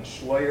between the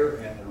slayer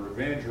and the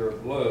revenger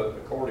of blood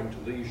according to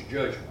these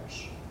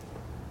judgments.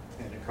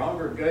 And the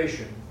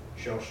congregation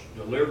shall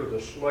deliver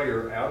the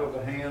slayer out of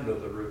the hand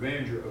of the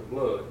revenger of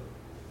blood,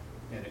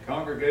 and the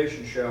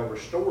congregation shall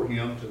restore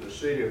him to the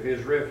city of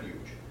his refuge,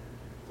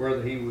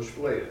 whither he was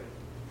fled.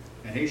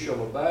 And he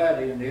shall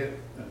abide in it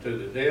unto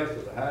the death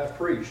of the high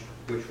priest,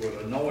 which was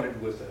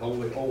anointed with the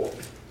holy oil.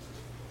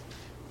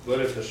 But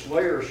if the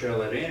slayer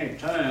shall at any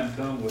time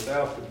come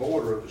without the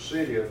border of the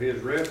city of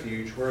his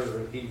refuge,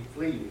 whither he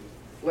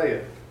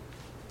fled,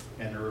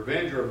 and the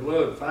revenger of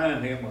blood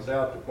find him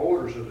without the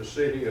borders of the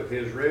city of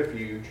his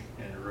refuge,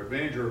 and the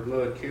revenger of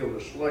blood kill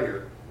the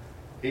slayer,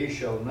 he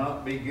shall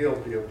not be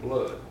guilty of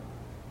blood,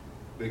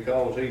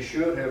 because he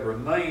should have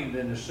remained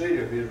in the city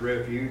of his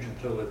refuge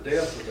until the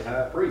death of the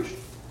high priest.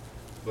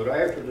 But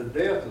after the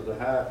death of the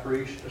high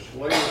priest, the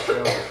slayer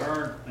shall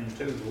return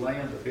into the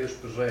land of his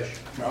possession.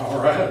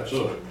 All right,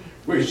 so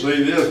we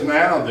see this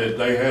now that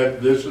they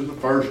had, this is the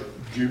first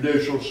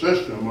judicial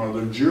system, or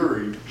the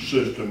jury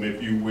system,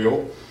 if you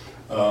will.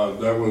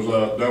 There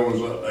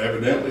was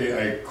evidently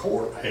a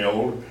court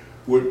held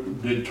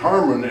would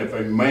determine if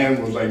a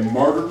man was a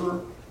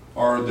murderer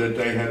or that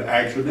they had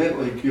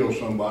accidentally killed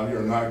somebody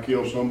or not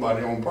killed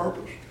somebody on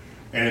purpose.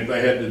 And if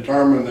they had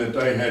determined that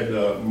they had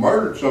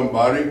murdered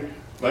somebody,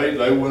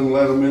 they wouldn't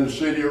let them in the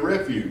city of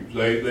refuge.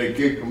 They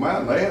kicked them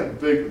out, and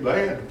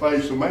they had to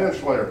face the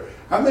manslayer.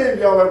 How many of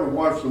y'all ever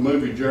watched the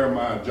movie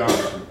Jeremiah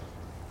Johnson?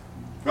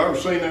 You ever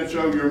seen that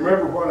show? You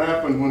remember what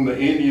happened when the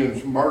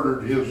Indians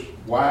murdered his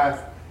wife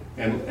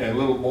and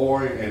little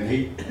boy, and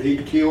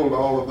he killed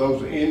all of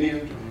those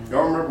Indians?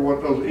 Y'all remember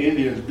what those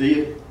Indians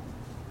did?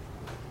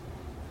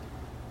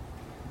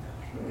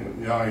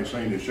 Y'all ain't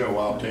seen the show,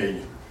 I'll tell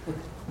you.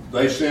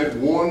 They sent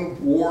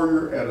one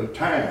warrior at a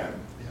time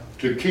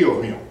to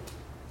kill him.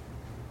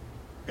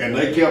 And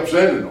they kept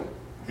sending them.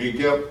 He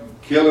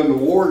kept killing the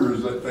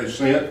warriors that they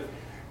sent,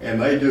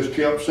 and they just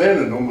kept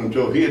sending them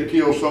until he had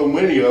killed so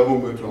many of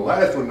them that the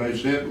last one they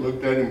sent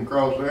looked at him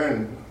across there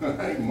and,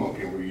 I ain't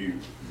monkeying with you.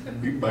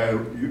 You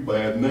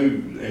bad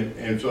news.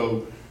 And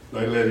so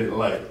they let it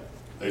lay.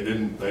 They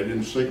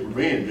didn't seek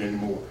revenge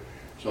anymore.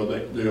 So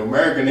the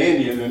American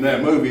Indian in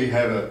that movie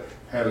had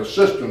a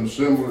system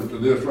similar to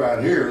this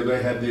right here.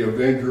 They had the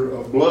Avenger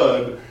of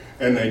Blood,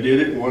 and they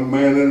did it one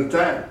man at a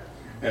time.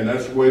 And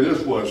that's the way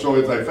this was. So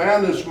if they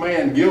found this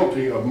man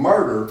guilty of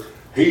murder,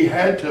 he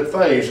had to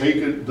face,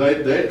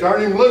 they'd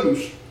turn him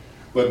loose,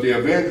 but the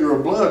Avenger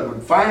of Blood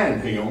would find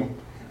him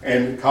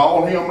and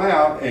call him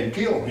out and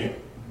kill him.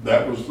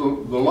 That was the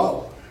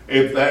law.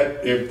 If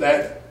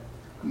that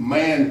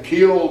man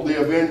killed the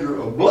Avenger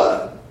of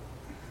Blood,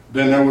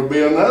 then there would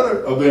be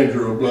another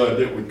Avenger of Blood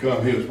that would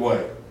come his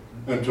way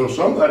until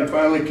somebody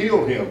finally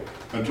killed him,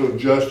 until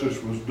justice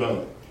was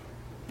done.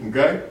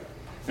 Okay?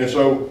 And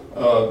so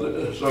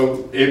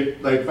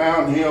if they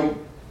found him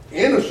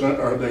innocent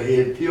or they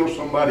had killed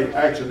somebody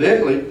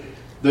accidentally,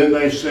 then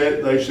they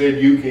said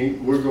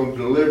we're going to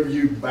deliver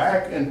you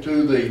back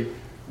into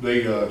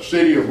the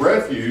city of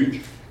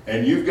refuge,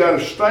 and you've got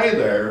to stay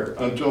there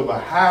until the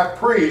high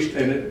priest,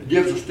 and it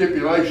gives a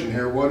stipulation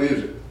here. What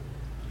is it?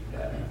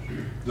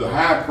 The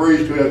high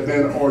priest who has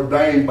been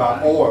ordained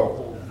by oil.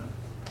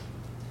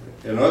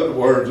 In other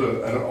words,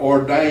 an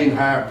ordained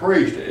high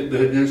priest.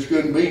 This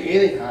couldn't be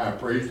any high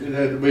priest. It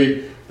had to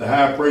be the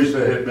high priest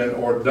that had been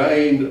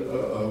ordained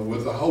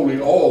with the holy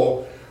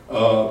oil.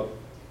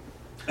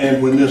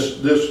 And when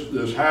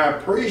this high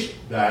priest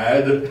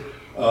died, then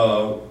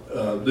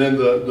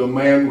the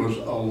man was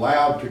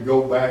allowed to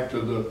go back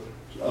to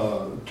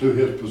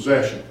his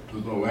possession, to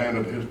the land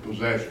of his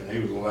possession. He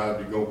was allowed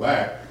to go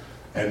back.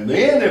 And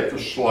then if the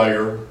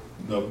slayer,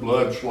 the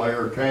blood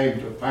slayer,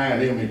 came to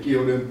find him and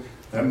killed him,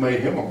 that made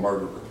him a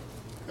murderer.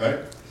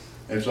 Okay?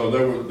 And so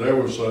there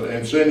was an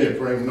incentive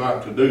for him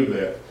not to do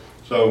that.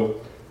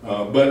 So,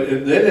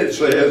 then it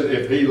says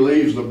if he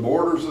leaves the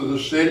borders of the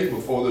city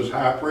before this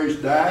high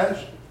priest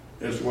dies,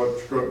 that's what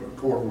struck the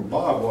court with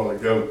Bob a while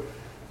ago,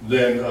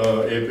 then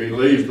if he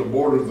leaves the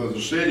borders of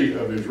the city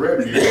of his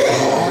refuge, and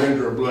the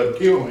avenger of blood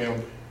kill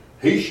him,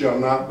 he shall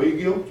not be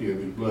guilty of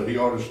his blood. He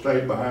ought to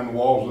stay behind the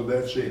walls of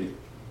that city.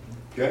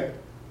 Okay?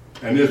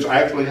 And this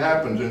actually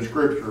happens in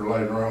Scripture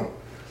later on.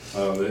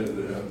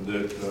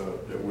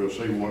 That we'll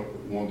see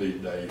one of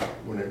these days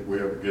when we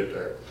ever get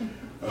there.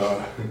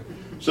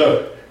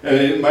 And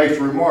it makes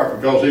a remark,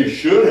 because he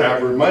should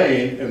have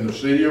remained in the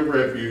city of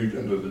refuge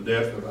until the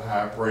death of the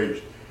high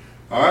priest.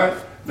 All right?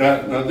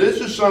 Now this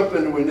is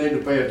something that we need to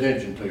pay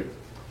attention to.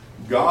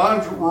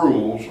 God's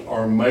rules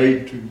are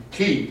made to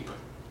keep,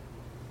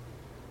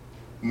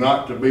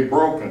 not to be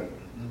broken.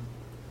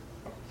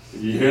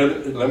 You hear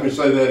that? Let me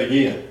say that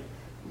again.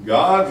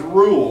 God's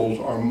rules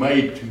are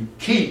made to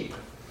keep,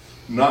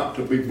 not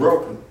to be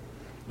broken.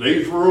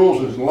 These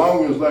rules, as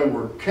long as they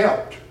were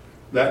kept,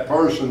 that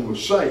person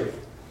was safe.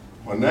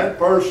 When that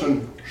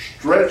person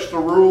stretched the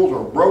rules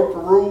or broke the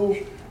rules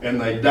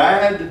and they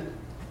died,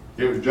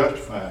 it was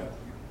justified.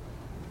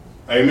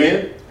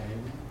 Amen?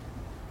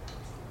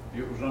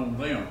 It was on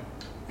them.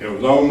 It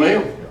was on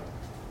them.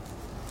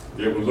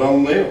 It was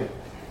on them.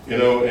 You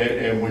know,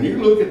 and when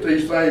you look at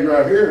these things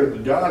right here,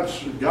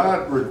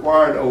 God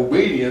required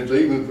obedience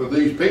even for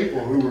these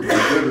people who were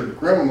considered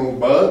criminals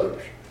by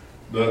others.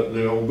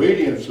 The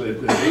obedience that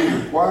he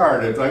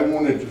required, if they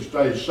wanted to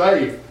stay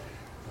safe,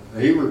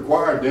 he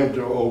required them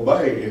to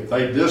obey. If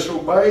they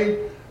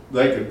disobeyed,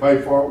 they could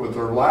pay for it with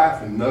their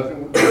life and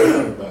nothing would be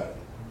done about it.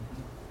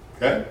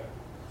 Okay?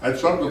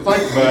 That's something to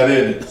think about,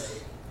 isn't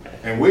it?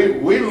 And we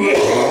look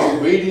at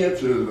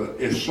obedience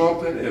as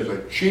something as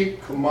a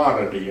cheap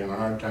commodity in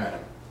our time.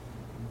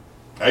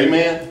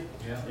 Amen?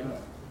 Yeah.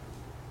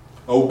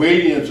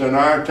 Obedience in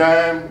our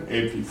time,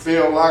 if you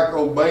feel like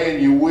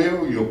obeying, you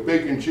will. You'll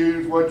pick and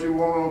choose what you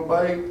want to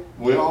obey.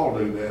 We all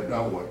do that,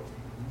 don't we?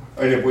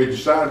 And if we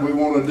decide we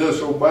want to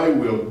disobey,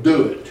 we'll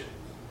do it.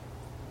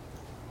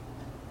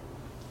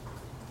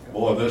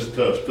 Boy, this is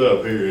tough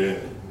stuff here, isn't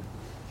it?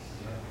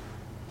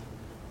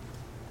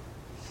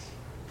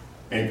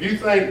 And if you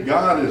think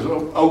God is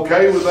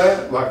okay with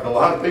that, like a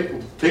lot of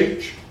people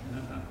teach,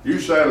 you're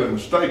sadly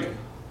mistaken.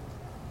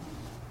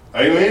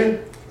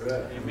 Amen?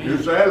 Right.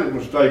 You're sadly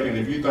mistaken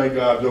if you think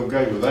God's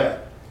okay with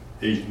that.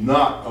 He's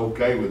not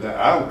okay with that.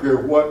 I don't care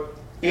what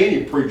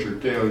any preacher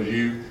tells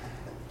you.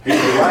 He's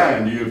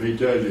lying to you if he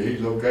tells you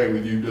he's okay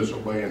with you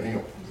disobeying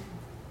him.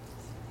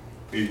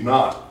 He's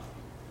not.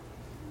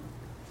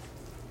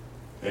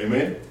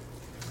 Amen?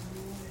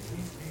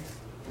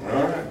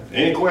 All right.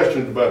 Any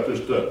questions about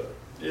this stuff?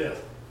 Yeah.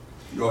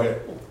 Go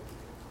ahead.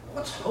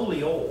 What's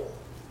holy oil?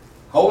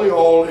 Holy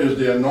oil is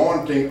the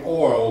anointing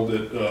oil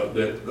that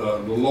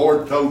the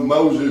Lord told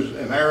Moses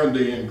and Aaron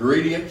the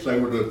ingredients. They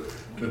were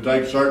to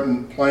take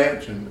certain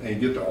plants and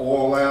get the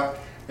oil out,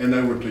 and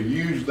they were to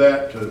use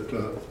that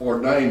to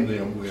ordain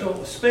them with.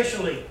 So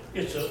specially,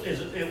 it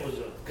was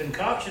a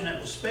concoction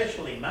that was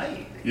specially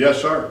made.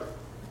 Yes, sir.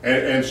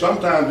 And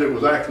sometimes it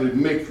was actually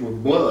mixed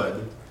with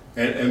blood.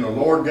 And the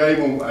Lord gave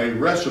him a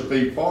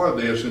recipe for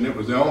this, and it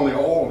was the only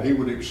oil he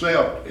would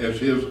accept as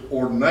his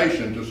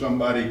ordination to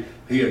somebody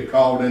he had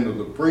called into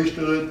the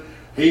priesthood.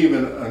 He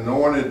even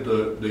anointed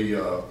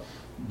the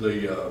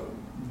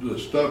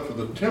stuff for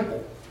the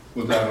temple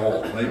with that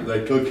oil.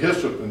 They took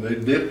hyssop and they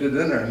dipped it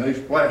in there and they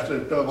splashed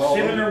that stuff all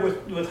over. Similar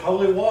with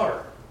holy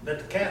water that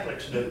the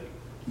Catholics do.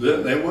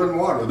 They wasn't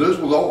water. This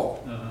was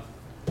oil.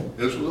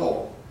 This was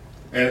oil.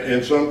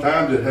 And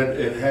sometimes it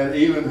had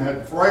even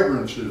had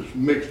fragrances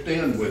mixed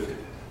in with it,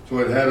 so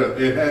it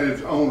had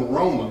its own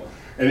aroma,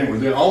 and it was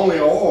the only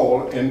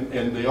oil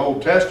in the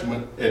Old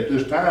Testament at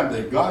this time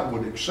that God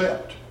would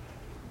accept.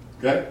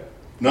 Okay,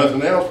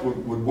 nothing else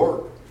would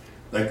work.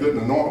 They couldn't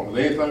anoint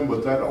with anything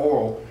but that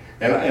oil.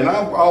 And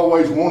I've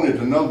always wanted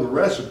to know the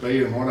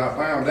recipe, and when I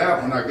found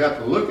out when I got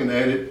to looking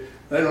at it,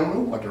 they don't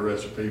know what the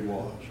recipe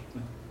was.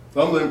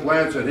 Some of them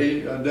plants that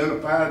he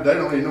identified, they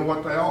don't even know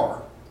what they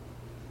are.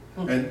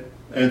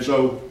 And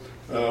so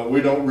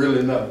we don't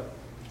really know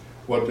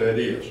what that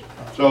is.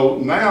 So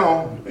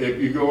now, if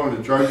you go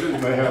into churches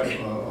and they have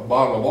a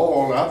bottle of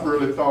oil, and I've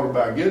really thought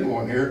about getting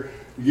one here.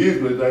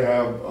 Usually they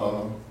have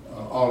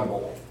olive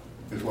oil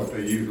is what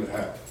they usually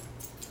have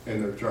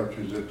in their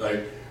churches that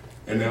they'll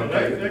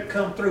take it. That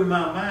come through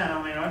my mind.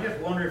 I mean, I just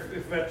wonder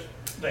if that's,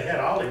 they had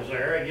olives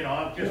there. You know,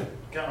 I'm just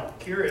kind of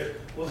curious.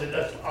 Was it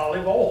just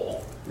olive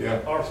oil? Yeah.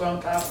 Or some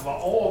type of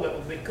oil that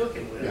would be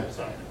cooking with Yeah. or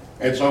something?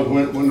 And so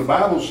when the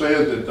Bible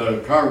says that the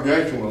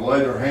congregation will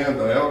lay their hands,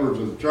 the elders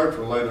of the church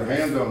will lay their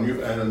hands on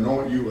you and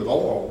anoint you with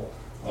oil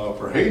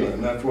for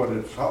healing, that's what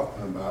it's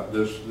talking about,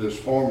 this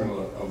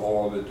formula of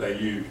oil that they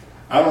use.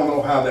 I don't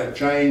know how that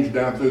changed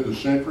down through the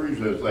centuries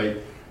as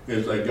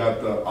they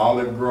got the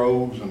olive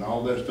groves and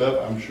all that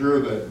stuff. I'm sure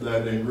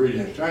that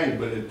ingredients changed,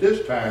 but at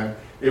this time,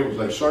 it was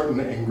a certain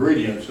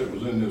ingredients that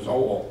was in this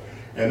oil.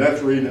 And that's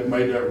the reason it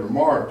made that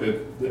remark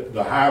that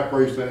the high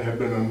priest that had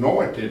been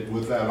anointed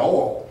with that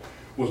oil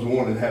was the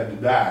one that had to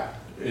die.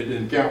 It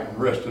didn't count when the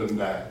rest of them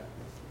died.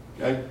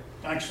 Okay?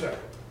 Thanks, sir.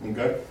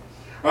 Okay?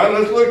 All right,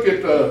 let's look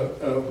at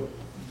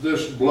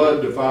this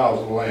blood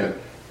defiles the land.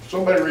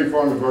 Somebody read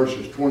for me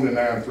verses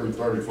 29 through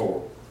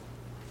 34.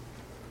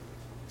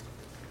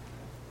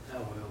 I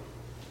will.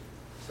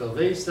 So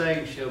these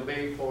things shall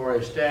be for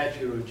a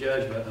statute of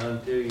judgment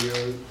unto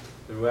you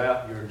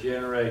throughout your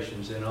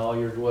generations in all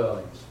your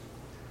dwellings.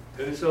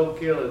 Whoso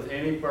killeth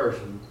any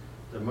person,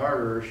 the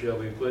murderer shall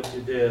be put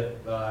to death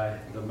by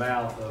the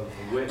mouth of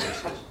the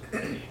witnesses.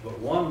 But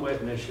one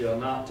witness shall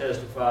not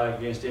testify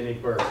against any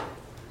person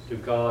to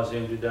cause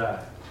him to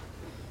die.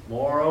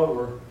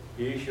 Moreover,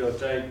 ye shall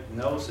take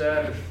no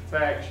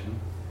satisfaction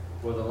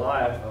for the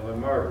life of a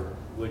murderer,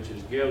 which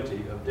is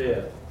guilty of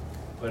death,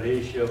 but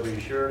he shall be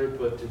surely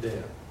put to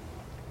death.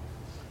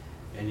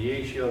 And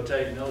ye shall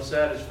take no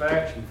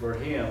satisfaction for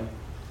him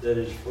that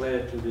is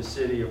fled to the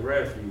city of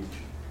refuge,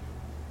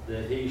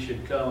 that he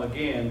should come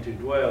again to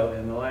dwell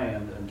in the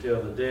land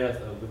until the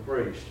death of the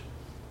priest.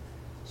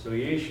 So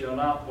ye shall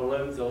not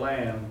pollute the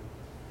land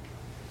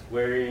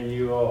wherein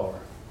you are,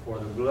 for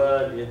the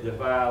blood it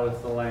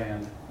defileth the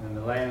land, and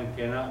the land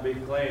cannot be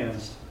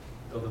cleansed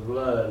of the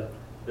blood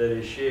that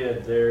is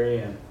shed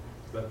therein,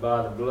 but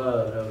by the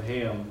blood of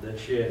him that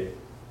shed it.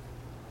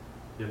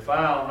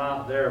 Defile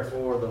not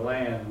therefore the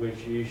land which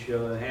ye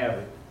shall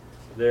inhabit,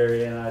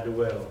 therein I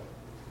dwell.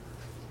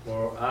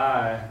 For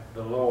I,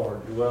 the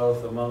Lord,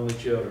 dwelleth among the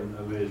children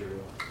of Israel.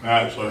 All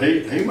right, so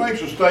he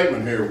makes a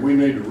statement here we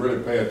need to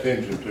really pay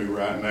attention to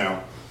right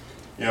now.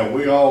 You know,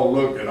 we all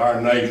look at our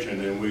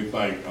nation and we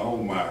think, oh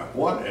my,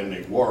 what in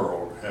the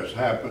world has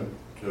happened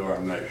to our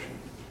nation?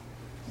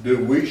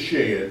 Do we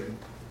shed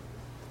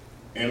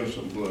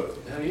innocent blood?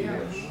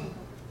 Yes.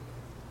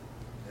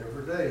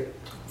 Every day.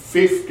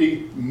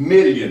 50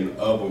 million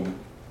of them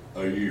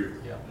a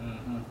year. Yeah.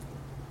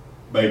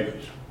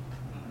 Babies.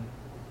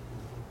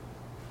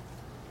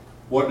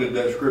 what did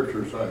that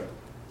scripture say?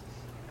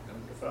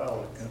 Don't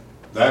defile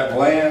it. That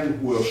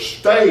land will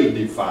stay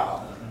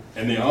defiled.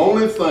 And the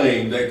only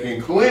thing that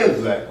can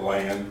cleanse that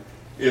land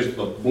is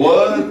the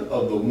blood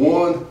of the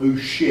one who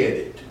shed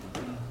it.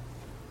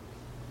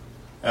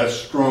 That's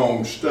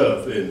strong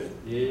stuff, isn't it?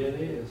 Yeah, it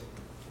is.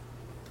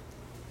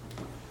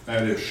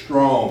 That is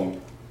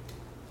strong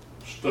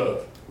stuff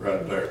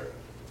right there.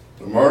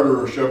 The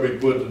murderer shall be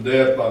put to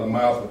death by the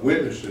mouth of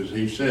witnesses.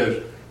 He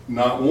says,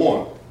 not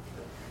one.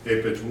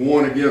 If it's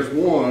one against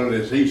one,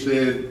 as he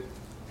said,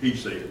 he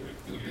said.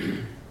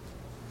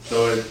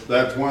 So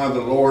that's why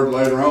the Lord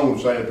later on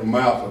say at the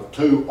mouth of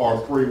 2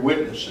 or 3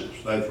 witnesses.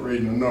 That's the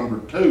reason the number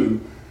 2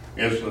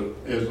 is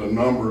the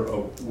number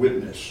of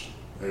witness.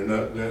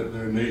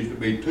 There needs to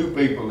be 2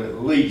 people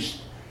at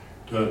least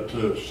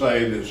to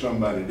say that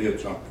somebody did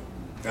something.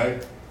 Okay?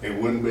 It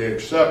wouldn't be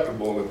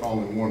acceptable if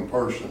only one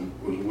person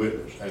was a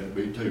witness. It had to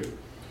be 2.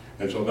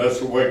 And so that's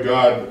the way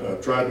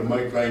God tried to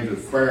make things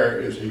as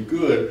fair as he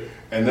could.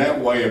 And that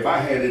way, if I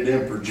had it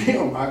in for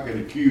Jim, I could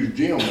accuse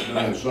Jim of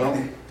doing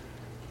something.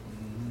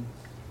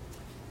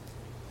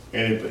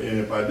 And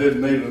if I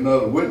didn't need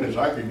another witness,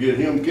 I could get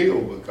him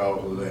killed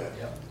because of that.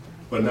 Yep.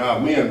 But now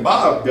me and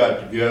Bob got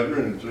together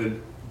and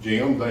said,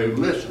 Jim, they would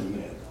listen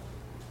then.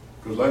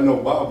 Because they know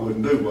Bob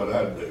wouldn't do what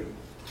I'd do.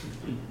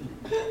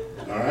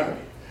 All right?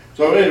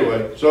 So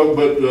anyway,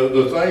 but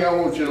the thing I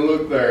want you to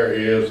look there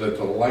is that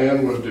the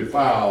land was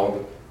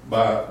defiled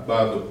by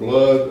the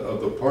blood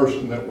of the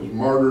person that was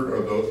murdered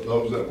or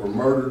those that were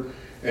murdered,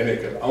 and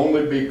it could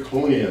only be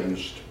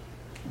cleansed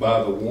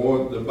by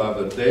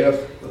the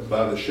death,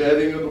 by the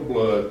shedding of the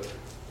blood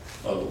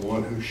of the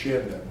one who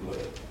shed that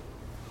blood.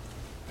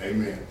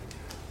 Amen.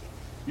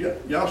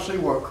 Y'all see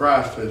what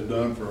Christ has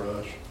done for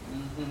us?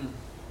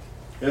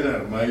 Isn't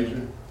that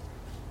amazing?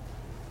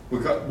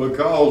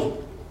 Because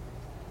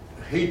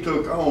he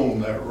took on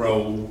that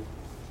role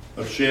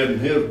of shedding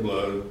his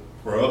blood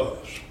for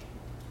us.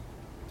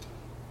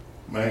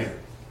 Man,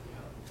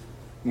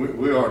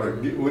 we ought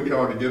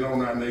to get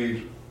on our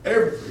knees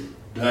every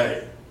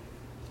day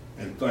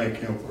and thank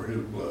him for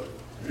his blood.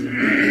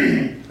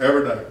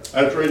 Every day.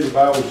 That's the reason the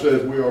Bible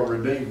says we are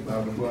redeemed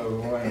by the blood of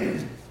the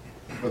Lamb.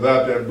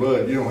 Without that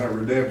blood, you don't have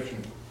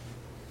redemption.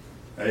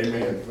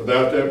 Amen.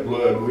 Without that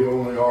blood, we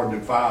only are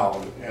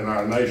defiled, and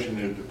our nation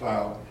is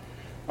defiled.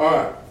 All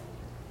right.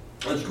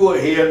 Let's go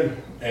ahead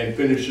and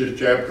finish this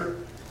chapter.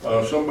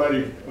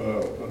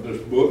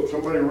 This book,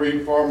 somebody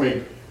read for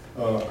me.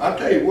 I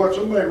tell you what,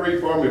 somebody read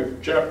for me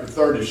chapter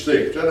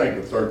 36. That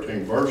ain't the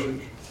 13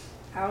 verses.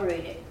 I'll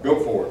read it. Go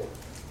for it.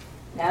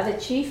 Now the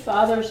chief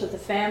fathers of the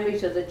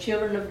families of the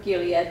children of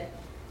Gilead,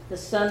 the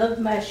son of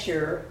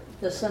Mashur,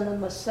 the son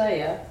of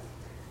Messiah,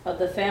 of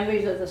the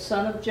families of the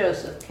son of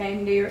Joseph,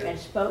 came near and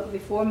spoke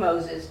before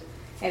Moses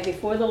and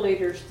before the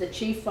leaders, the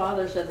chief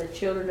fathers of the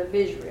children of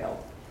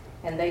Israel.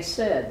 And they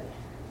said,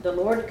 the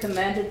Lord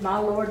commanded my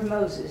lord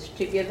Moses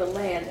to give the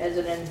land as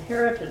an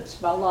inheritance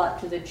by lot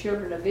to the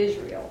children of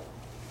Israel.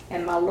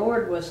 And my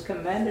lord was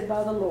commanded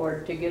by the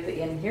Lord to give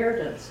the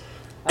inheritance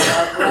of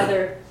our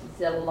brother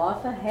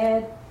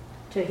Zelophehad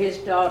to his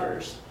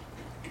daughters.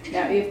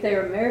 Now if they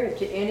are married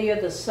to any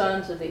of the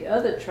sons of the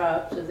other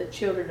tribes of the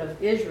children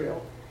of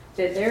Israel,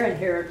 then their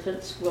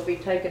inheritance will be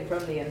taken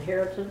from the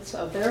inheritance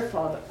of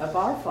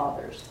our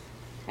fathers,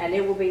 and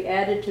it will be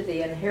added to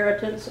the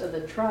inheritance of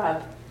the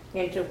tribe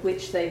into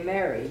which they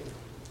married.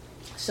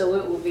 So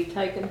it will be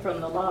taken from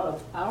the lot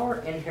of our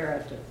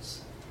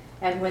inheritance.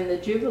 And when the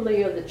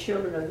Jubilee of the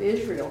children of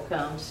Israel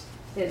comes,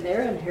 then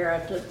their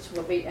inheritance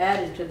will be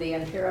added to the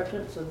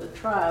inheritance of the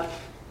tribe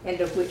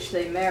into which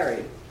they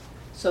married.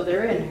 So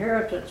their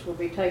inheritance will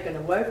be taken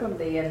away from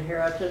the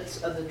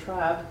inheritance of the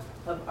tribe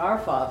of our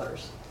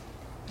fathers.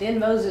 Then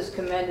Moses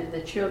commanded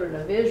the children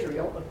of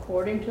Israel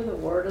according to the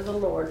word of the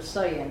Lord,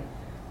 saying,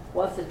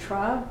 what the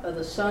tribe of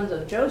the sons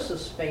of Joseph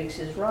speaks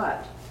is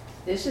right.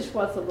 This is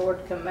what the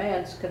Lord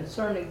commands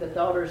concerning the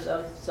daughters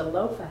of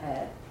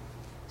Zelophehad,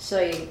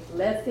 saying,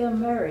 let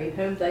them marry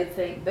whom they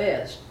think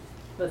best,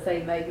 but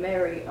they may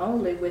marry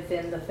only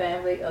within the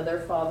family of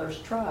their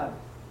father's tribe.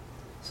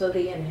 So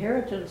the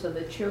inheritance of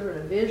the children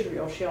of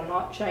Israel shall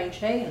not change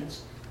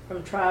hands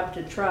from tribe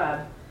to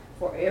tribe,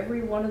 for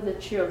every one of the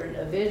children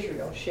of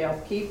Israel shall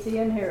keep the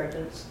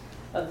inheritance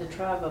of the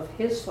tribe of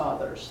his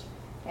fathers,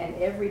 and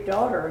every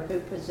daughter who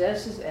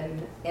possesses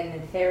an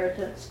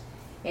inheritance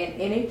in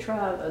any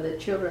tribe of the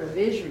children of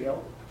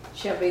Israel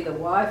shall be the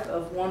wife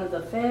of one of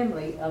the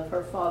family of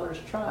her father's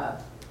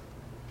tribe,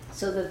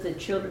 so that the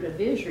children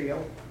of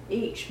Israel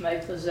each may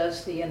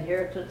possess the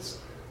inheritance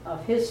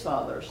of his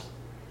fathers.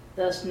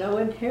 Thus no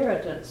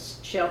inheritance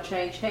shall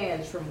change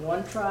hands from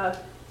one tribe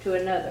to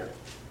another,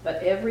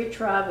 but every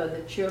tribe of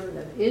the children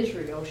of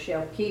Israel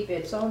shall keep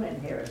its own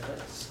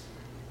inheritance.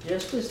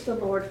 Just as the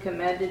Lord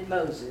commanded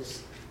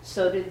Moses,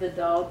 so did the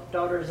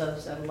daughters of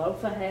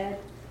Zelophehad,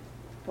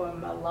 for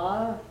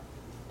Mahlah,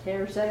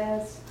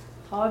 Tirzah,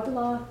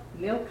 Hoglah,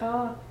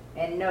 Milcah,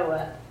 and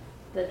Noah.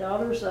 The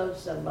daughters of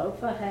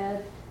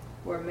Zelophehad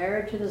were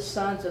married to the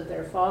sons of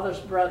their father's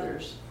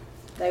brothers.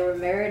 They were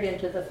married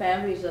into the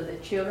families of the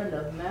children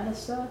of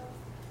Manasseh,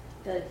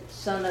 the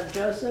son of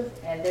Joseph,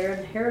 and their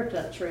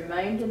inheritance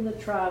remained in the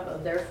tribe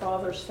of their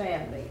father's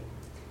family.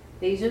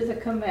 These are the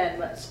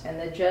commandments and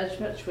the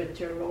judgments which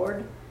your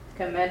Lord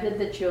commanded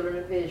the children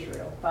of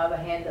Israel by the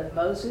hand of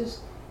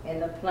Moses in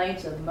the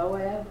plains of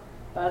Moab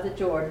by the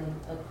Jordan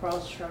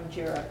across from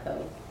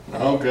Jericho.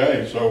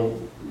 Okay, so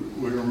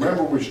we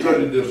remember we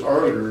studied this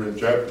earlier in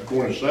chapter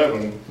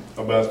 27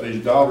 about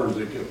these daughters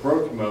that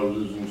approached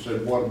Moses and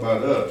said, what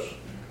about us?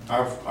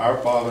 Our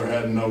father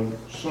had no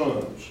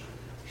sons.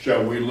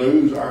 Shall we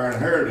lose our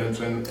inheritance?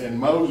 And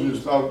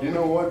Moses thought, you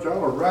know what,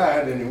 y'all are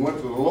right. And he went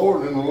to the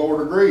Lord, and the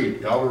Lord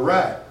agreed. Y'all are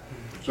right.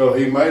 So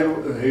he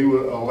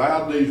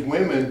allowed these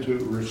women to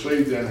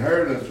receive the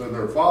inheritance of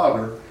their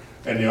father.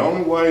 And the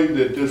only way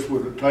that this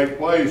would take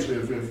place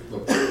is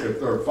if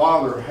their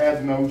father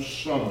had no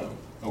son.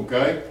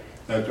 Okay?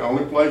 That's the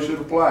only place it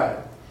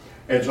applied.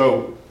 And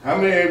so, how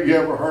many of you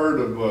ever heard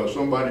of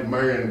somebody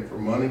marrying for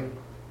money?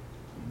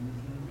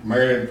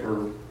 Marrying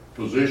for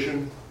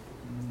position?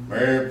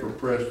 Marrying for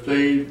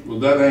prestige? Well,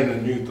 that ain't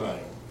a new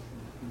thing.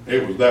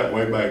 It was that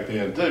way back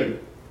then too.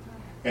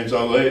 And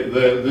so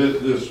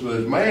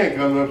this man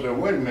comes up and says,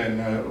 wait a minute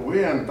now, we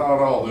hadn't thought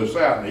all this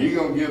out. Now you're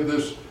going to give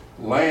this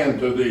land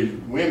to these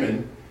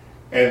women,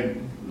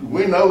 and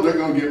we know they're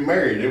going to get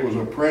married. It was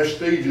a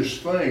prestigious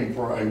thing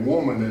for a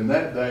woman in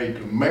that day to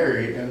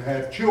marry and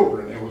have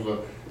children. It was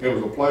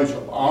a place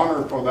of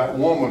honor for that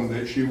woman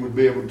that she would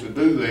be able to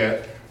do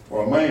that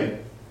for a man.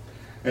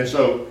 And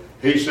so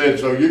he said,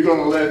 so you're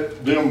going to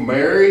let them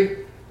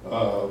marry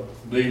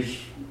these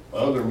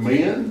other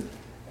men,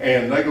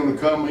 and they're going to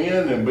come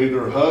in and be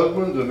their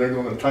husbands, and they're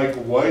going to take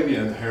away the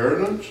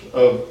inheritance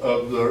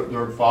of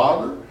their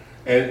father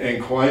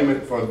and claim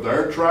it for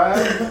their tribe?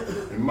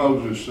 And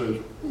Moses says,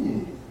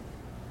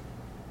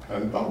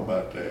 hadn't thought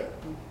about that.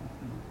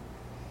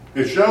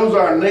 It shows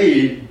our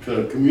need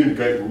to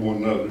communicate with one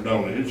another,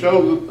 don't it? It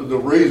shows the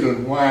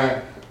reason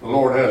why the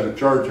Lord has a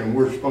church and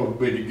we're supposed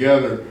to be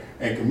together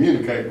and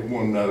communicate with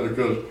one another,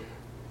 because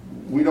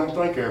we don't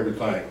think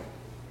everything,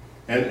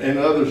 and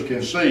others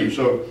can see.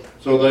 So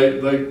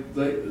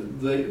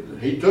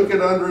he took it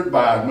under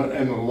advisement,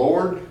 and the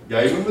Lord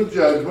gave him the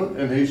judgment,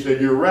 and he said,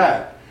 you're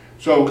right.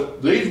 So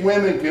these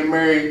women can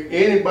marry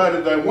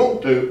anybody they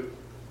want to,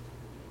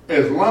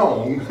 as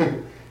long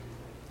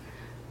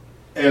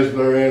as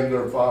they're in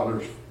their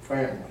father's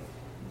family.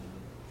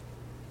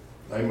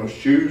 They must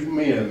choose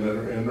men that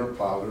are in their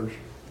father's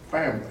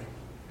family.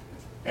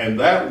 And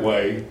that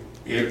way,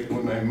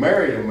 when they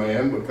marry a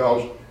man,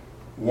 because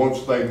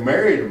once they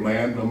married a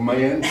man, the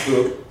man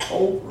took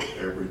over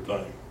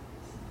everything.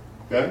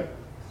 Okay?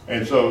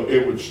 And so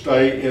it would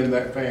stay in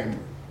that family.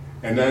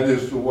 And that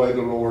is the way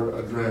the Lord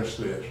addressed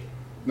this.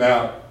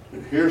 Now,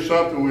 here's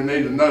something we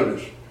need to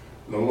notice.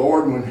 The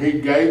Lord, when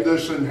he gave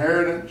this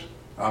inheritance,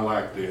 I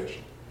like this,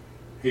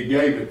 he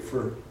gave it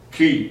for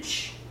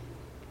keeps.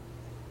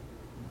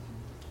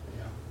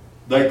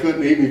 They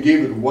couldn't even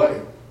give it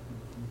away.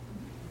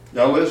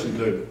 Now listen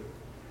to me.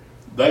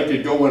 They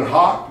could go in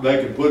hock,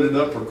 they could put it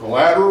up for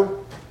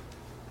collateral,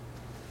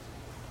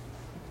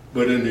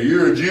 but in the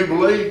year of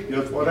Jubilee,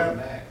 guess what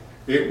happened?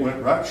 It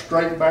went right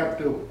straight back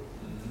to them.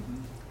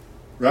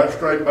 Right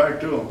straight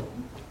back to them.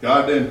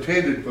 God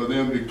intended for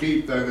them to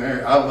keep that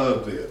inheritance. I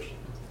love this.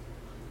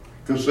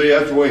 Because see,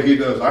 that's the way he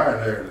does our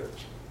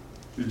inheritance.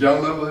 Did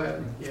y'all know that?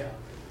 Yeah.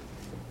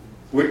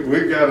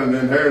 We've got an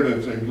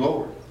inheritance in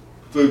glory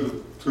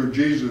through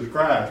Jesus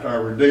Christ,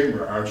 our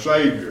Redeemer, our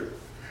Savior.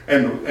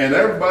 And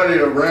everybody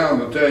around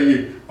will tell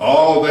you,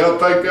 oh, they'll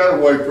take that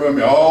away from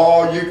you.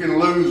 Oh, you can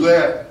lose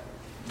that.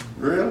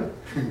 Really?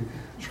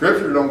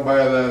 Scripture don't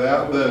bear that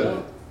out, does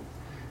it?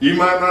 You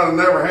might not have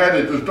never had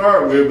it to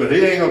start with, but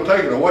he ain't going to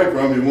take it away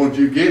from you once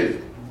you get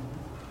it.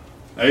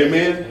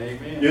 Amen?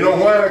 Amen. You know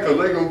why? Because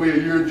they're going to be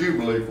a year of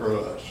Jubilee for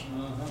us.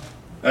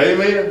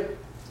 Amen?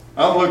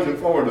 I'm looking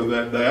forward to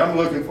that day. I'm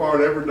looking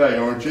forward every day,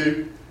 aren't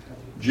you?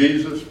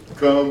 Jesus,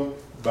 come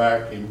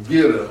back and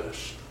get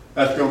us.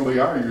 That's going to be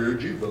our year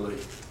of Jubilee.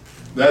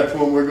 That's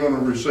when we're going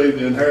to receive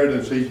the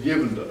inheritance he's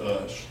given to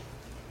us.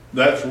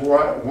 That's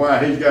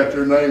why he's got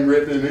your name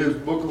written in his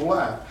book of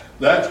life.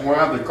 That's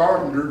why the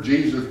carpenter,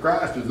 Jesus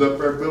Christ, is up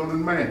there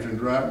building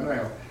mansions right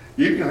now.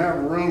 You can have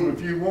a room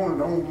if you want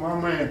it on my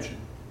mansion.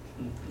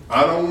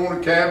 I don't want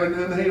a cabin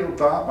in the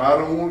hilltop. I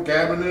don't want a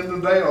cabin in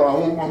the dale. I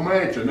want my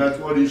mansion. That's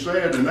what he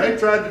said. And they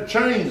tried to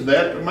change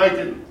that to make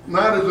it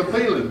not as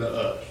appealing to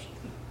us.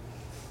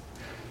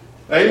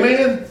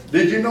 Amen?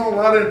 Did you know a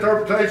lot of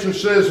interpretation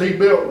says he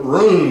built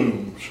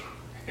rooms?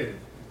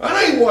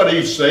 That ain't what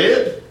he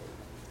said.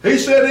 He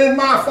said, in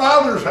my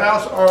Father's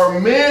house are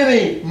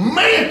many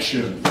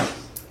mansions.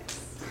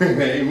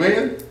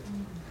 Amen?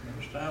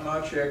 Last time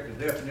I checked,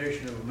 the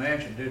definition of a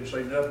mansion didn't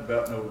say nothing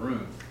about no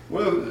room.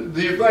 Well,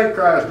 do you think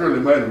Christ really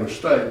made a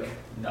mistake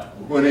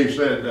when he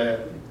said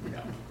that?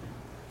 No.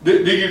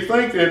 Do you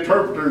think the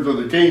interpreters of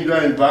the King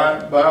James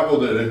Bible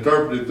that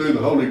interpreted through the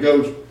Holy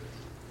Ghost,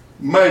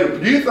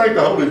 do you think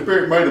the Holy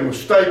Spirit made a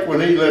mistake when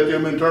he let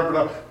them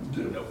interpret?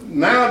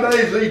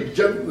 Nowadays,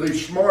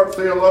 these smart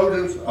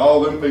theologians,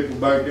 all them people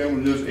back then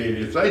were just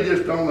idiots. They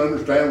just don't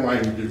understand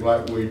languages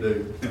like we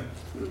do.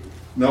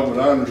 No, but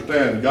I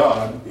understand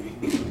God,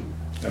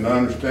 and I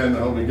understand the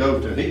Holy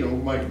Ghost, and he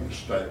don't make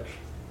mistakes.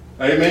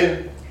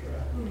 Amen?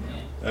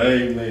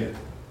 Amen.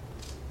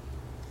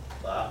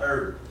 Well, I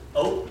heard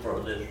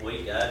Oprah this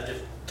week. I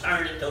just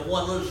turned it to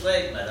one little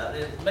segment. I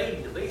didn't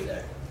mean to be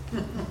there.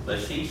 But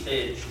she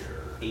said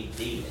he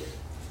did.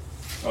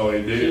 Oh,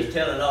 he did? She's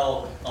telling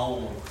all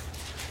on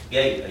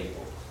gay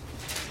people.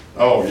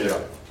 Oh, yeah.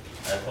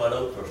 That's what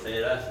Oprah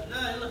said. I said,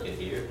 no, look at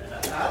here.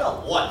 And I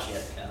don't watch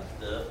that kind of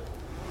stuff.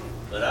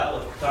 But I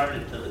was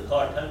turning to the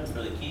cartoons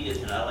for the kids,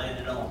 and I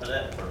landed on for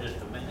that for just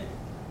a minute.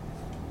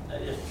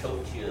 That just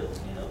choked you up,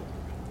 you know.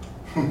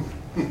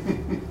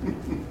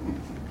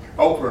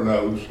 Oprah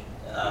knows.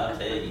 I'll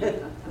tell you.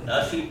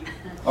 Now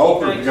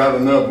Oprah's got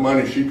enough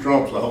money, she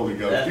trumps the Holy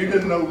Ghost. You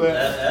didn't know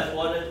that? That's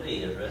what it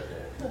is right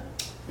there.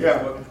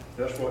 Yeah.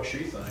 That's what she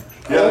thinks.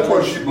 Yeah, that's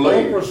what she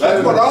believes.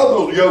 That's what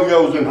all those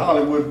yo-yos in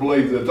Hollywood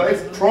believe, that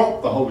they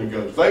trump the Holy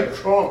Ghost. They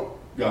trump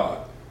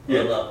God.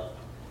 Yeah. Well,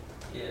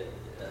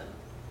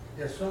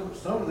 Yeah, some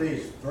of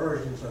these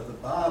versions of the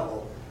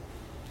Bible,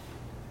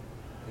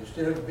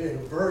 instead of being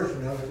a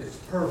version of it, it's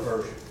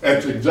perversion.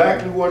 That's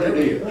exactly what it There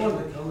was is. one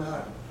that come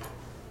out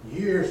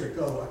years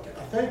ago.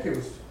 I think it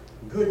was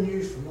Good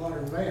News for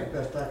Modern Man,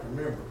 best I can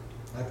remember.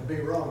 I could be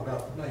wrong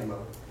about the name of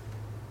it.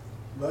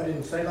 But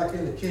in, say, like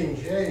in the King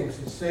James,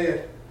 it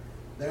said,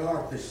 "Thou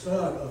art the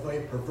son of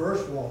a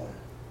perverse woman."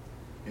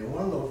 In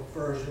one of those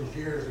versions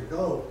years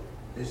ago,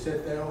 it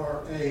said, "Thou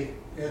art a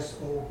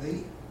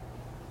SOB."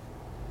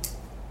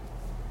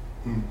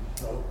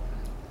 So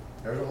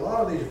there's a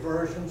lot of these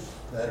versions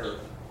that are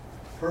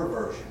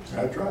perversions.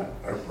 That's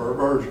right. They're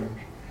perversions.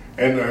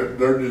 And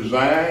they're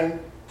designed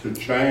to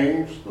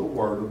change the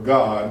Word of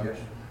God Yes.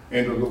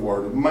 into the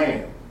Word of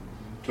man,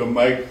 to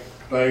make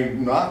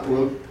things not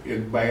look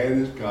as bad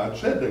as God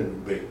said they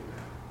would be.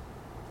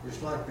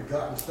 Just like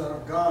begotten Son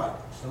of God.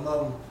 Some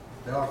of them,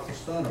 "Thou art the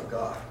Son of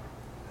God."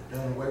 They've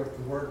done away with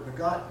the word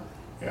begotten.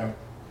 Yeah,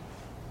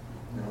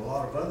 And a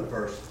lot of other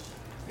verses.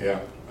 yeah,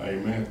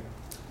 amen.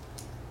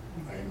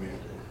 Amen.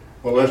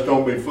 Well, let's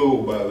don't be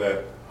fooled by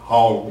that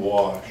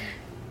hogwash.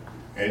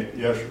 And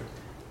yes, sir.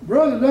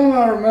 Brother, don't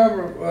I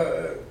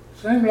remember,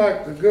 seemed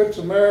like the Good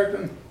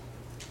Samaritan,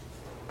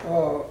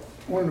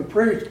 when the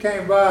priest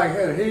came by, he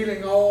had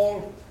healing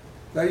oil.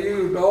 They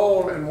used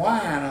oil and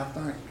wine, I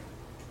think,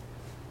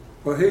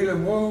 for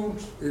healing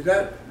wounds. Is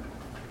that?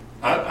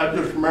 I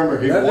just remember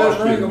he That washed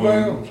doesn't his ring a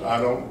bell. wounds. I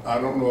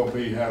don't know if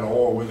he had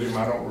oil with him.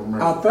 I don't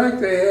remember. I think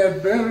they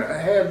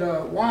had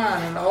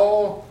wine and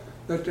oil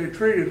that they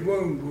treated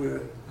wounds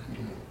with.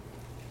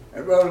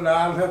 And brother,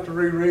 I'll have to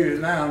reread it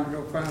now and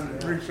go find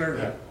it, research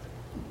it.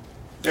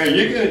 Yeah,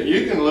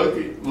 you can look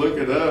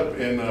it up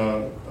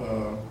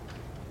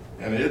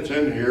and it's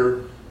in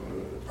here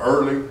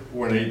early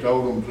when he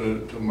told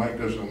them to make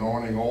this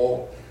anointing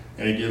oil,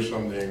 and he gives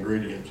some of the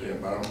ingredients in.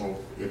 But I don't know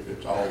if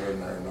it's all in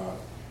there or not.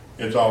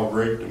 It's all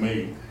Greek to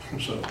me.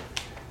 So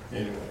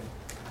anyway,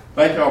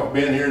 thank y'all for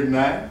being here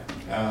tonight.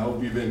 I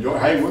hope you've enjoyed.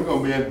 Hey, we're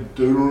going to be in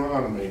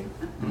Deuteronomy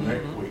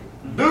next week.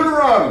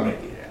 Deuteronomy.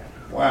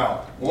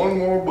 Wow, one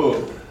more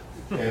book,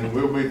 and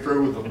we'll be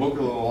through with the book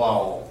of the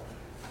law.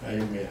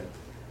 Amen.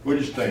 Would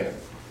you stand?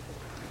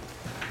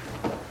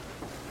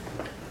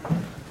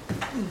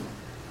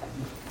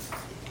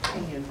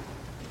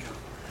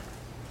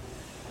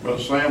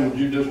 Brother Sam, would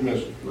you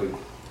dismiss us, please?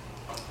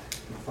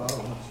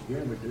 Father, once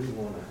again, we do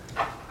want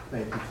to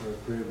thank you for the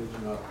privilege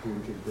and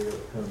opportunity to be able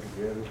to come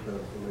together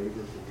as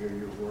believers to hear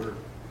your word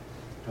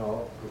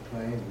taught,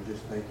 proclaimed. We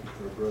just thank you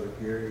for Brother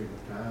Gary and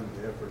the time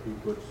and effort he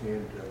puts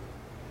in to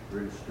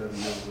really study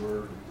your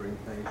word and bring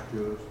things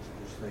to us.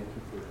 We just thank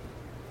you for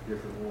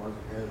different ones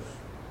that has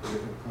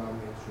different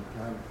comments from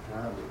time to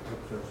time that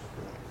helps us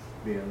to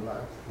be in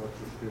light with what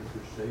the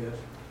scripture says.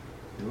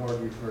 And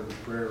Lord, you've heard the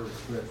prayer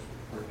requests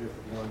for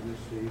different ones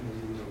this evening.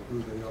 You know who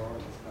they are,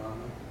 Ms.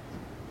 Donna.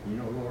 You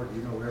know, Lord,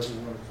 you know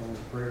everyone that's on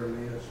the prayer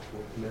list,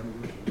 both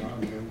members and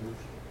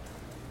non-members.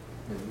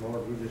 And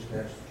Lord, we just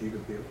ask that you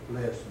to be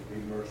blessed and be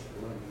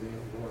merciful unto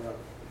them. Lord,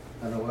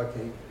 I know I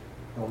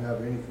don't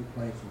have any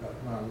complaints about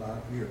my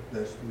life. You're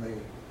blessed me.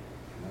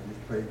 And I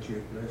just pray that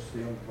you bless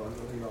them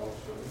abundantly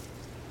also.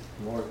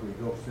 Lord, we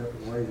go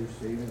separate ways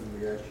this evening,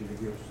 we ask you to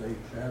give safe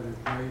traveling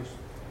grace,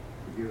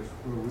 to give us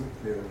full root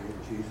fill in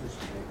Jesus'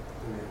 name.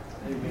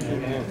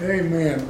 Amen. Amen.